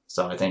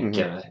 So I think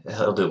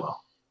he'll do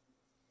well.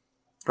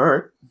 All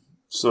right.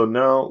 So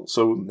now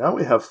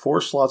we have 4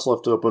 slots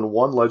left open,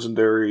 1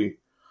 legendary.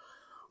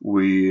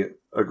 We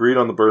agreed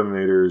on the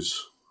Burnators.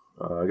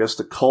 I guess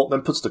the Cult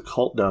then puts the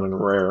Cult down in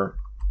rare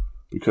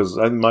because,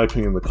 in my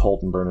opinion, the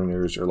Cult and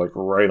Burnators are like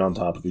right on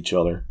top of each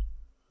other.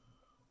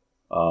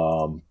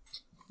 At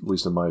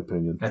least in my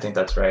opinion. I think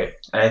that's right.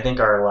 And I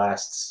think our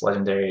last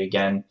legendary,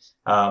 again,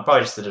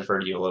 probably just to defer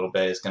to you a little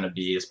bit, is going to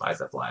be Spies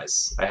That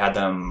Flies. I had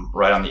them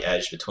right on the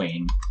edge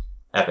between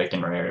Epic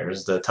and rare. It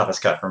was the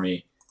toughest cut for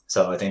me.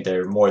 So I think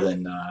they're more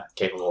than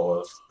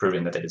capable of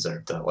proving that they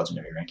deserve the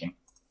legendary ranking.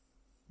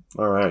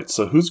 All right.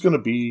 So who's going to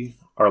be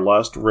our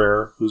last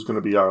rare? Who's going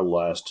to be our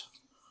last?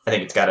 I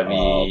think it's got to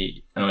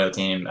be an oil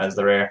team as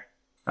the rare.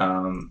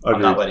 I'm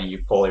not letting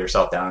you pull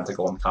yourself down into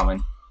Golden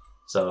Common.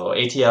 So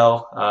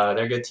ATL,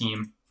 they're a good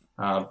team.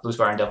 Blue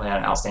Spartan definitely had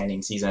an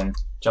outstanding season,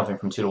 jumping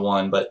from 2 to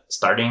 1, but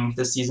starting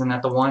this season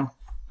at the 1,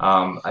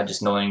 I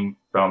just knowing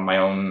from my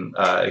own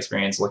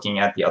experience looking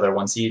at the other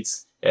 1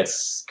 seeds,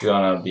 it's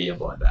gonna be a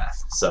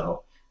bloodbath.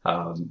 So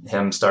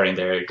him starting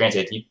there,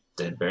 granted he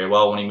did very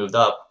well when he moved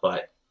up,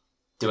 but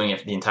doing it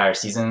for the entire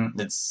season,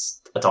 it's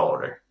a tall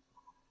order.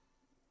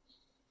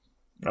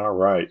 All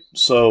right.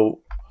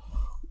 So,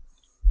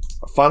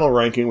 final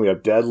ranking, we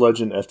have Dad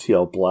Legend,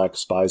 FTL Black,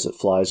 Spies That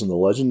Flies in the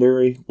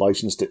Legendary,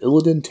 licensed to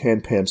Illidan,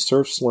 Tan Pam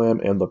Surf Slam,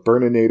 and the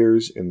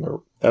Burnators in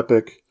the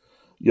Epic,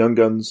 Young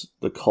Guns,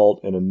 the Cult,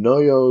 and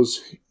Anoyos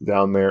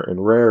down there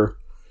in Rare,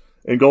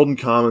 and Golden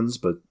Commons,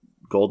 but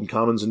Golden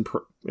Commons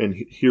and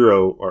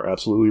Hero are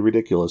absolutely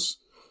ridiculous.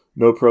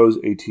 No pros,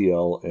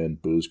 ATL, and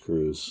Booze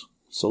Cruise.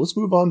 So let's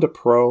move on to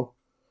Pro.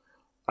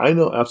 I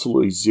know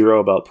absolutely zero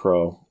about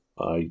Pro.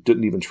 I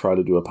didn't even try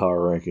to do a power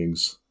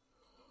rankings.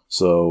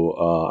 So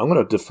I'm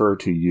going to defer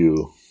to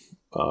you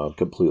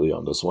completely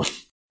on this one.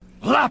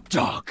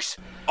 Lapdogs!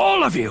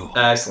 All of you!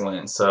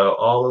 Excellent. So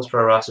all those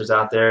pro rosters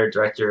out there,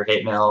 direct your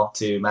hate mail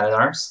to Matt at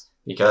Arms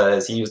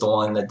because he was the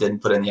one that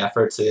didn't put in the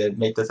effort to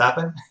make this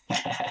happen.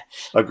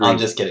 Agreed. I'm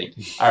just kidding.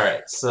 All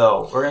right.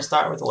 So we're going to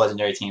start with the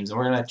legendary teams, and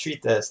we're going to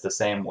treat this the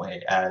same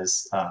way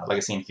as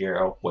Legacy and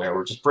Hero, where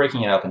we're just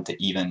breaking it up into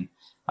even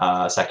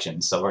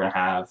sections. So we're going to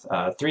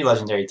have 3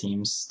 legendary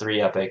teams,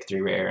 3 epic, 3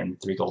 rare, and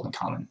 3 golden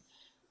common.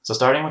 So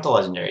starting with the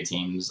legendary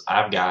teams,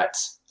 I've got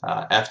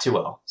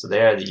F2L. So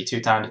they are the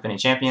 2-time defending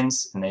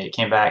champions, and they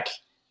came back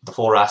with the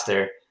full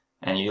roster.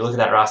 And you look at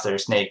that roster,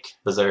 Snake,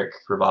 Berserk,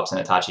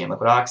 Rebobson, Itachi, and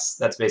Liquid Ox,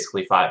 that's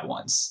basically 5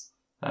 ones.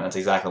 And that's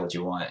exactly what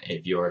you want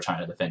if you're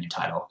trying to defend your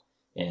title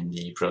in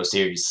the Pro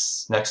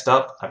Series. Next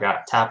up, I've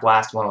got Tap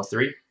Blast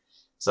 103.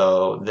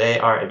 So they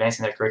are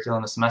advancing their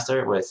curriculum this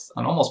semester with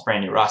an almost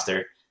brand new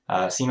roster.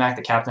 CMAC,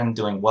 the captain,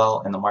 doing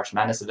well in the March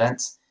Madness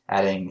event,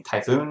 adding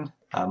Typhoon,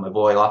 my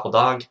boy Lawful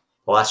Dog,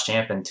 the last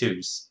champ, and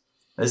 2s.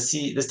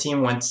 This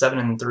team went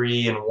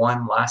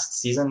 7-3-1 last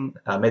season,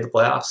 made the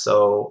playoffs,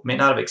 so may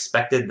not have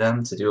expected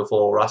them to do a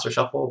full roster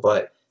shuffle,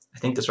 but I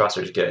think this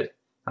roster is good.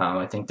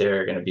 I think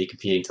they're going to be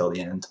competing till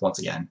the end once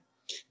again.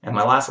 And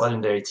my last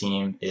legendary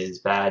team is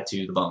Bad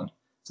to the Bone.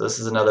 So this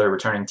is another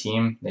returning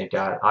team. They've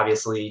got,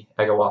 obviously,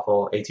 Ega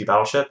Waffle A2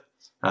 Battleship,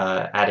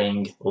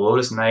 adding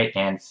Lotus Knight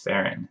and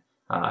Farron.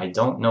 I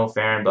don't know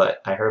Farron,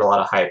 but I heard a lot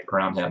of hype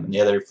around him. And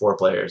the other 4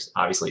 players,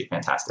 obviously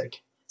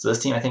fantastic. So this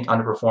team, I think,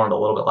 underperformed a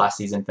little bit last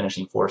season,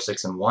 finishing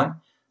 4-6-1.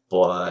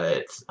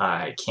 But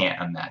I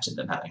can't imagine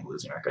them having a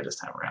losing record this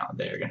time around.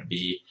 They're going to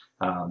be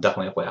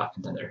definitely a playoff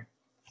contender.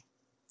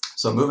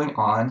 So moving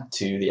on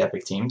to the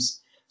Epic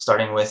teams,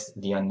 starting with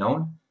the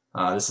Unknown.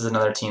 This is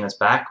another team that's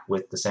back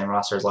with the same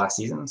roster as last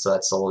season. So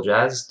that's Solo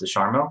Jazz,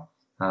 DeCharmo.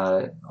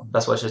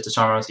 Best wishes to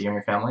DeCharmo, to you and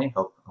your family.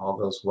 Hope all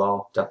goes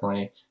well.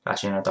 Definitely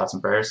got you in our thoughts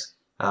and prayers.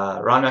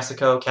 Ron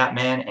Mexico,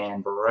 Catman,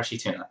 and Brushy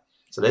Tuna.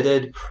 So they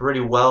did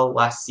pretty well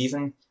last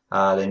season.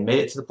 They made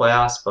it to the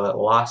playoffs, but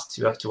lost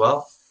to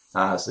F2L.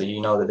 So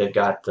you know that they've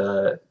got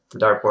the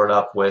dartboard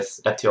up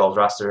with F2L's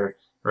roster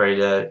ready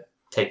to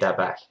take that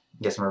back,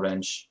 get some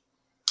revenge.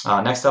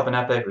 Next up in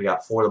Epic, we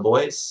got For the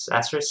Boys,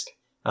 Asterisk.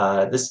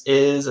 This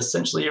is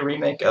essentially a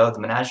remake of the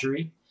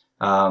Menagerie.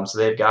 So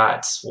they've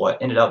got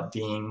what ended up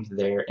being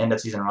their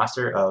end-of-season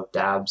roster of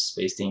Dabs,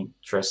 Space Dink,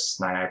 Triss,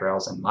 Nine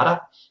Eyebrows, and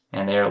Mata.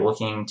 And they're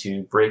looking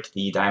to break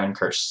the Diamond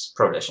Curse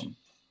Pro Edition.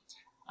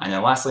 And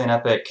then lastly in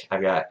Epic,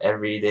 I've got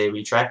Everyday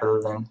We Try,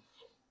 other than,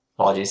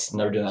 apologies,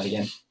 never doing that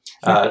again.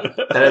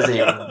 That is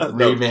a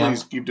revamp.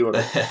 Please keep doing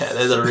it. That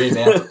is a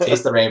revamp of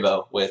Taste the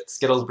Rainbow, with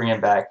Skittles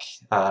bringing back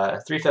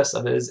 3/5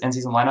 of his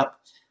end-season lineup,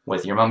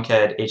 with your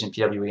Mumked, Agent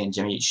PWE, and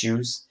Jimmy Eat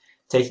Shoes,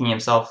 taking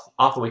himself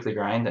off the weekly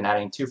grind and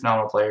adding 2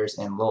 phenomenal players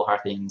in Lil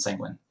Harthy and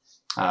Sanguine.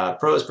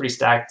 Pro is pretty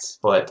stacked,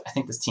 but I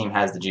think this team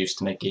has the juice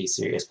to make a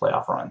serious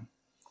playoff run.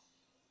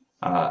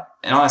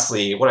 And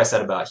honestly, what I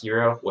said about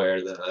Hero,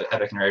 where the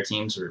Epic and Rare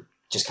teams are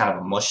just kind of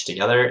a mush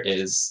together,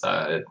 is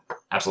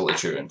absolutely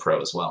true in Pro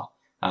as well.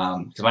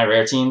 Because my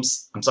Rare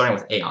teams, I'm starting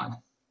with Aeon.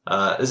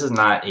 This is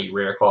not a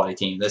Rare quality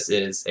team. This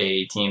is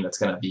a team that's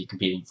going to be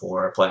competing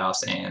for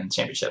playoffs and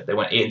championship. They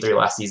went 8-3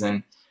 last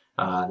season.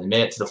 They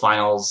made it to the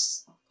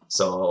finals.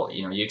 So,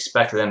 you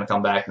expect them to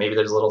come back. Maybe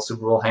there's a little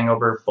Super Bowl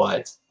hangover,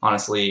 but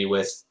honestly,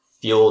 with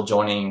Fuel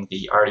joining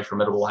the already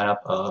formidable lineup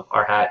of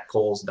Arhat,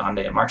 Coles, Donde,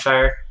 and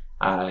Markshire,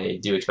 I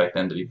do expect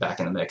them to be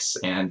back in the mix.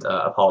 And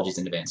apologies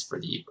in advance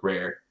for the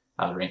Rare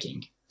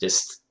ranking.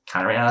 Just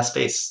kind of ran out of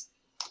space.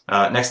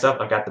 Next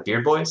up, I've got the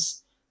Beard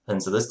Boys.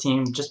 And so this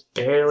team just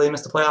barely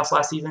missed the playoffs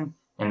last season,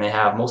 and they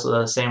have most of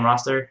the same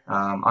roster.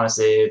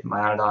 Honestly,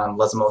 Myanodon,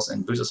 Lesmos,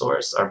 and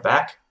Busasaurus are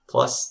back,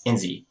 plus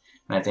Inzi.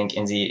 And I think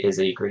Inzi is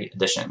a great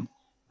addition.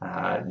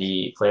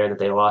 The player that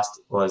they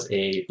lost was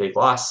a big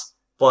loss,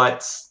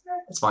 but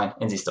it's fine.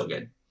 Inzi's still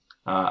good.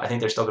 I think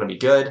they're still going to be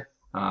good.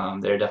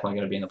 They're definitely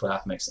going to be in the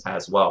playoff mix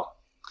as well.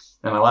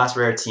 And my last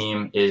Rare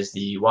team is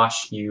the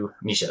Wash U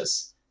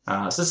Mishas.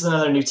 So this is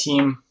another new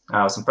team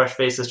with some fresh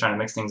faces trying to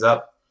mix things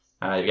up.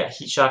 You've got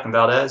Heatshock and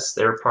Valdez.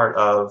 They were part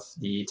of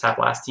the Tap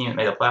Last team that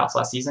made the playoffs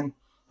last season.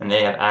 And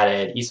they have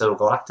added Iso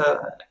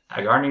Galacta,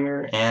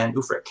 Agarnier, and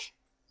Ufric.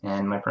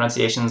 And my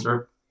pronunciations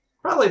were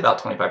probably about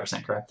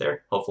 25% correct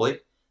there, hopefully.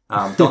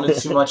 Don't know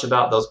too much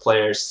about those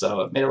players,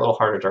 so it made it a little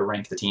harder to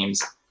rank the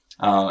teams.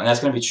 And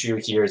that's going to be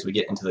true here as we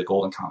get into the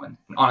Golden Common.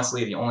 And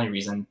honestly, the only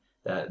reason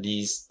that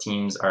these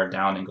teams are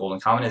down in Golden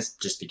Common is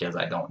just because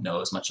I don't know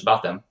as much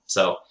about them.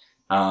 So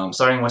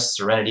starting with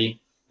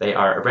Serenity, they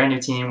are a brand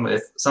new team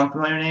with some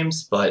familiar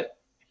names, but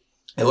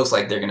it looks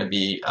like they're going to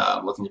be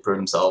looking to prove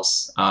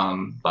themselves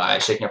by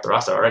shaking up the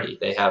roster already.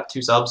 They have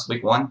 2 subs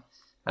week 1.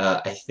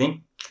 I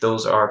think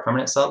those are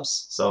permanent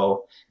subs,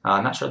 so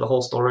I'm not sure the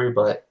whole story,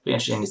 but it'll be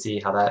interesting to see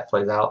how that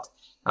plays out.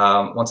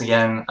 Once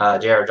again,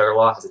 JR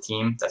Juggerlaw has a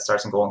team that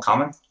starts in Golden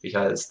Common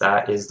because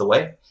that is the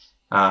way.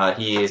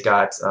 He's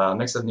got a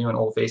mix of new and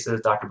old faces.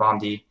 Dr.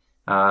 Bomdi,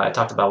 I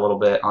talked about a little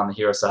bit on the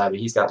hero side, but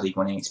he's got league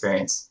winning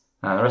experience.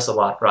 The rest of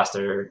the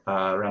roster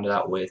rounded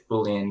out with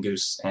Boolean,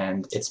 Goose,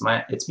 and it's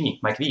me,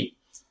 Mike V.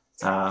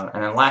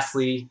 And then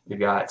lastly, we've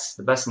got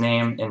the best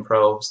name in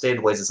Pro, Stay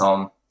the Blazes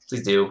Home.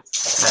 Please do.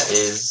 That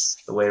is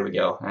the way we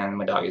go. And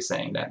my dog is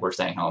saying that we're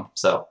staying home.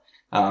 So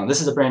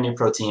this is a brand new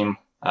Pro team.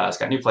 It's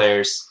got new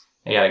players.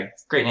 They got a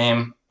great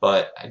name,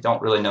 but I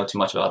don't really know too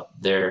much about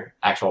their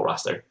actual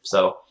roster.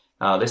 So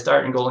they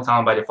start in Golden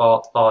Common by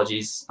default.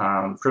 Apologies.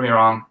 Prove me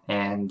wrong.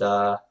 And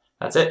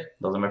that's it.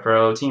 Those are my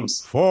Pro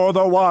teams. For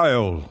the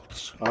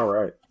Wilds. All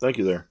right. Thank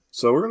you there.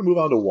 So we're going to move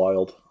on to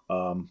Wild.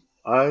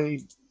 I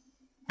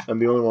am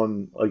the only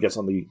one, I guess,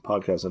 on the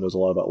podcast that knows a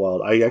lot about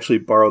Wild. I actually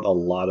borrowed a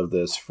lot of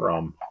this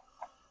from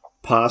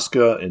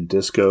Pasca and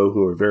Disco,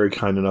 who are very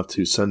kind enough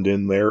to send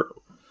in their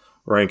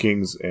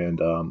rankings, and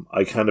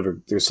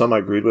there's some I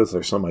agreed with,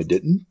 there's some I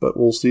didn't, but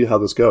we'll see how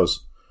this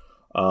goes.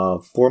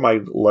 For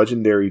my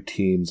legendary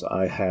teams,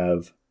 I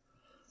have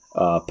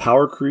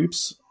Power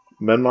Creeps.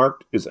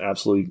 Menmark is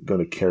absolutely going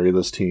to carry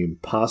this team.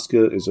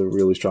 Pasca is a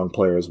really strong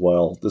player as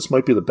well. This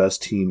might be the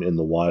best team in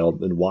the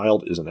Wild, and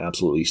Wild is an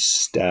absolutely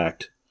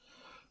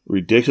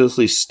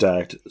ridiculously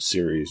stacked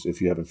series, if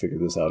you haven't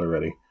figured this out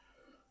already.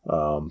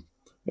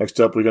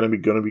 Next up,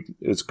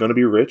 it's going to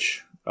be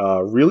Rich.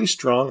 Really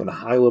strong and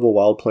high-level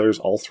Wild players,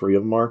 all 3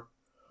 of them are.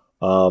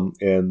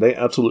 And they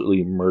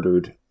absolutely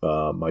murdered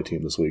my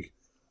team this week.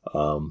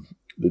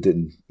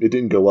 It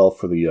didn't go well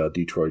for the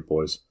Detroit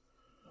boys.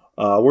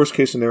 Worst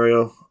case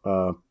scenario,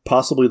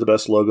 possibly the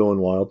best logo in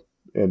Wild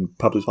and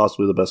probably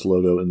possibly the best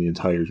logo in the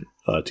entire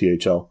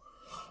THL.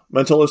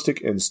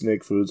 Mentalistic and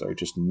Snake Foods are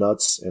just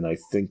nuts, and I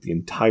think the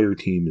entire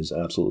team is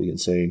absolutely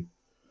insane.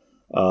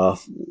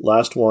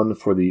 Last one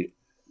for the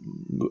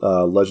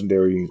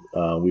legendary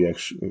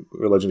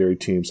legendary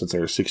team, since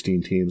there are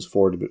 16 teams,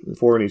 four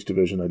in each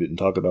division. I didn't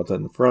talk about that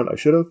in the front. I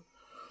should have.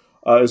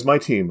 Is my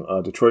team,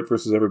 Detroit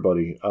versus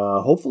everybody.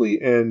 Hopefully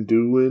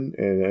Anduin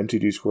and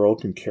MTG Squirrel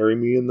can carry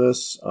me in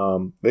this.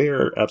 They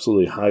are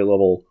absolutely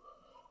high-level,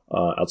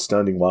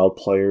 outstanding wild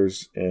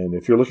players, and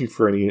if you're looking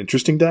for any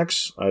interesting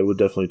decks, I would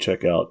definitely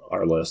check out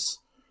our lists,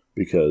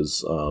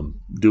 because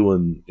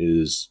Duin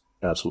is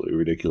absolutely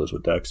ridiculous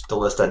with decks. The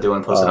list that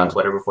Duin posted on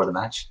Twitter before the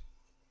match?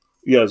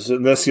 Yes,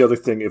 and that's the other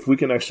thing. If we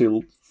can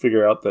actually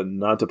figure out that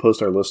not to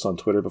post our list on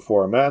Twitter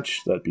before a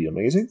match, that'd be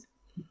amazing.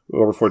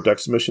 Or before deck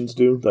submissions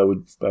do, that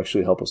would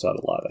actually help us out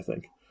a lot, I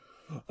think.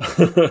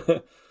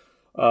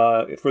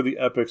 For the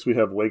epics, we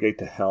have Waygate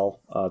to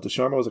Hell.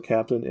 Desharmo is a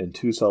captain and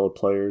 2 solid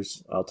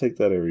players. I'll take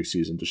that every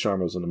season.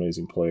 Desharmo is an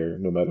amazing player,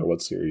 no matter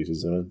what series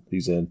he's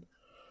in.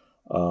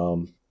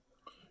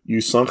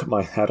 You Sunk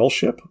My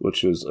Hattleship,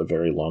 which is a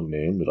very long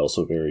name, but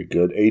also very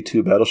good.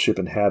 A2 Battleship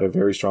and Hat are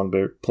very strong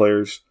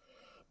players.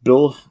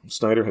 Bill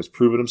Snyder has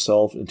proven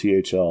himself in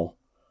THL.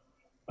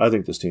 I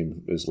think this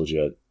team is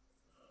legit.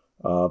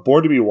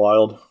 Born to be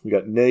Wild, we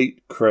got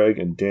Nate, Craig,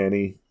 and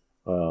Danny,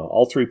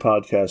 all 3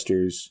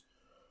 podcasters,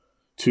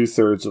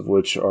 2/3 of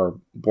which are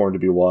Born to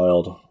be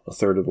Wild.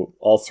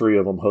 All 3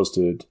 of them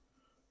hosted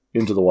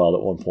Into the Wild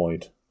at one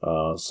point.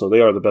 So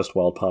they are the best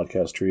Wild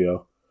podcast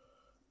trio.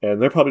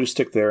 And they'll probably just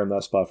stick there in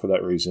that spot for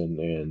that reason.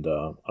 And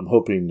I'm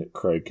hoping that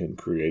Craig can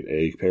create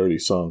a parody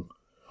song.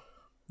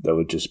 That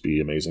would just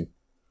be amazing.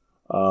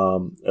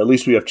 At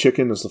least we have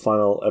Chicken as the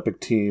final epic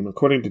team.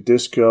 According to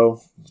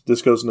Disco's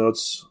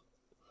notes,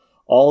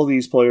 all of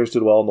these players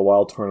did well in the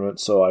Wild tournament,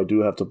 so I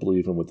do have to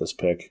believe him with this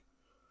pick.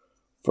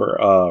 For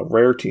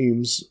rare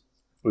teams,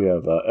 we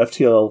have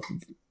FTL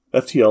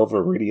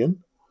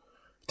Viridian,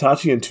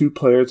 Tachi, and 2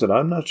 players that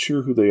I'm not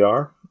sure who they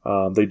are.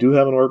 They do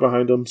have an orb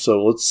behind them,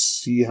 so let's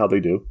see how they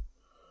do.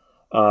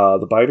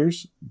 The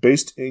Biters,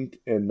 Based Ink,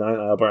 and 9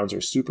 Ilebrowns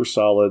are super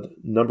solid.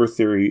 Number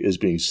Theory is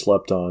being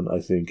slept on. I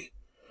think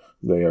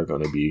they are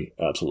going to be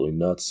absolutely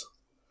nuts.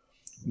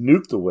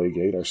 Nuke the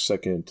Waygate, our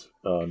second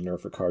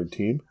Nerf card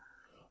team.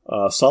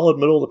 Solid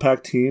middle of the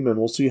pack team, and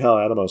we'll see how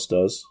Atomos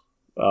does.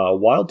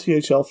 Wild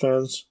THL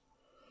fans,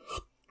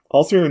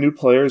 all 3 are new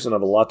players and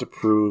have a lot to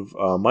prove.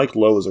 Mike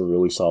Lowe is a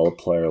really solid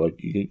player. Like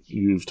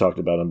you've talked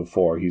about him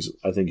before.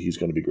 I think he's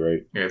going to be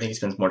great. Yeah, I think he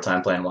spends more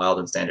time playing Wild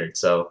than Standard,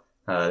 so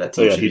that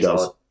team should be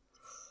solid.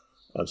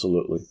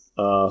 Absolutely.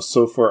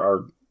 So for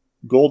our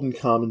Golden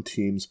Common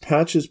teams,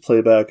 Patches,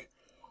 Playback,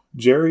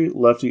 Jerry,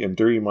 Lefty, and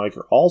Dirty Mike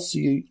are all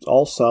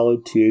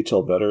solid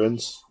THL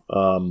veterans.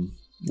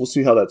 We'll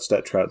see how that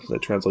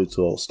translates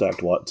to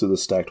the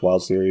Stacked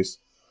Wild series.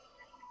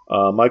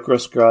 Mike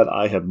Ruskrod,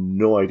 I have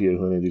no idea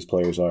who any of these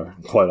players are,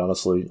 quite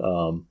honestly.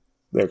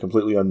 They're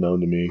completely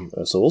unknown to me,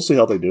 so we'll see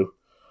how they do.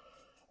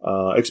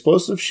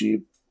 Explosive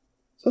Sheep,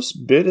 this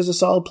Bit is a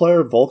solid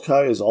player.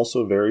 Volkai is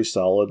also very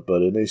solid,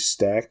 but in a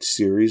stacked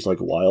series like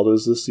Wild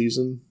is this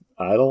season,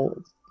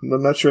 I'm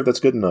not sure if that's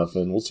good enough,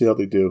 and we'll see how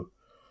they do.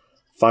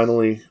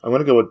 Finally, I'm going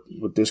to go with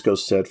what Disco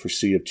said for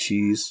Sea of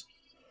Cheese.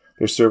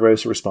 Their survey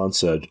response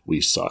said,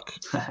 "We suck."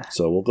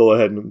 So we'll go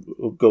ahead and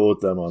we'll go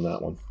with them on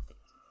that one.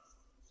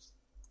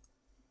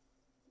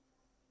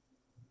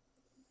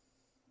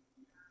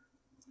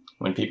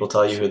 When people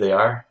tell you who they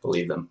are,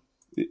 believe them.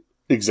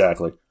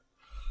 Exactly.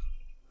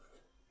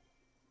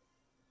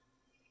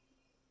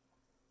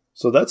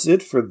 So that's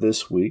it for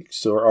this week.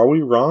 So are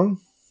we wrong?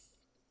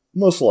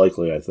 Most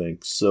likely, I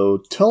think. So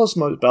tell us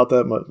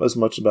as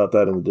much about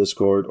that in the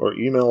Discord, or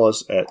email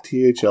us at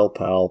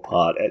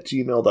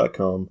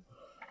thlpalpod@gmail.com.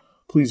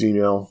 Please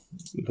email,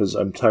 because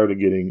I'm tired of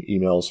getting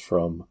emails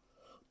from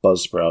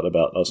Buzzsprout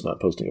about us not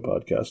posting a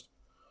podcast.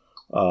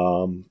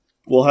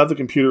 We'll have the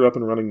computer up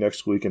and running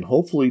next week, and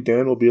hopefully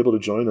Dan will be able to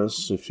join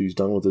us if he's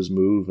done with his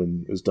move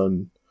and is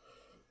done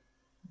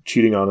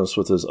cheating on us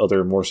with his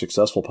other more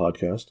successful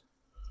podcast.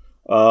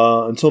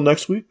 Until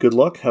next week, good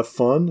luck, have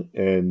fun,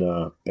 and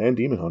ban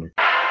Demon Hunter.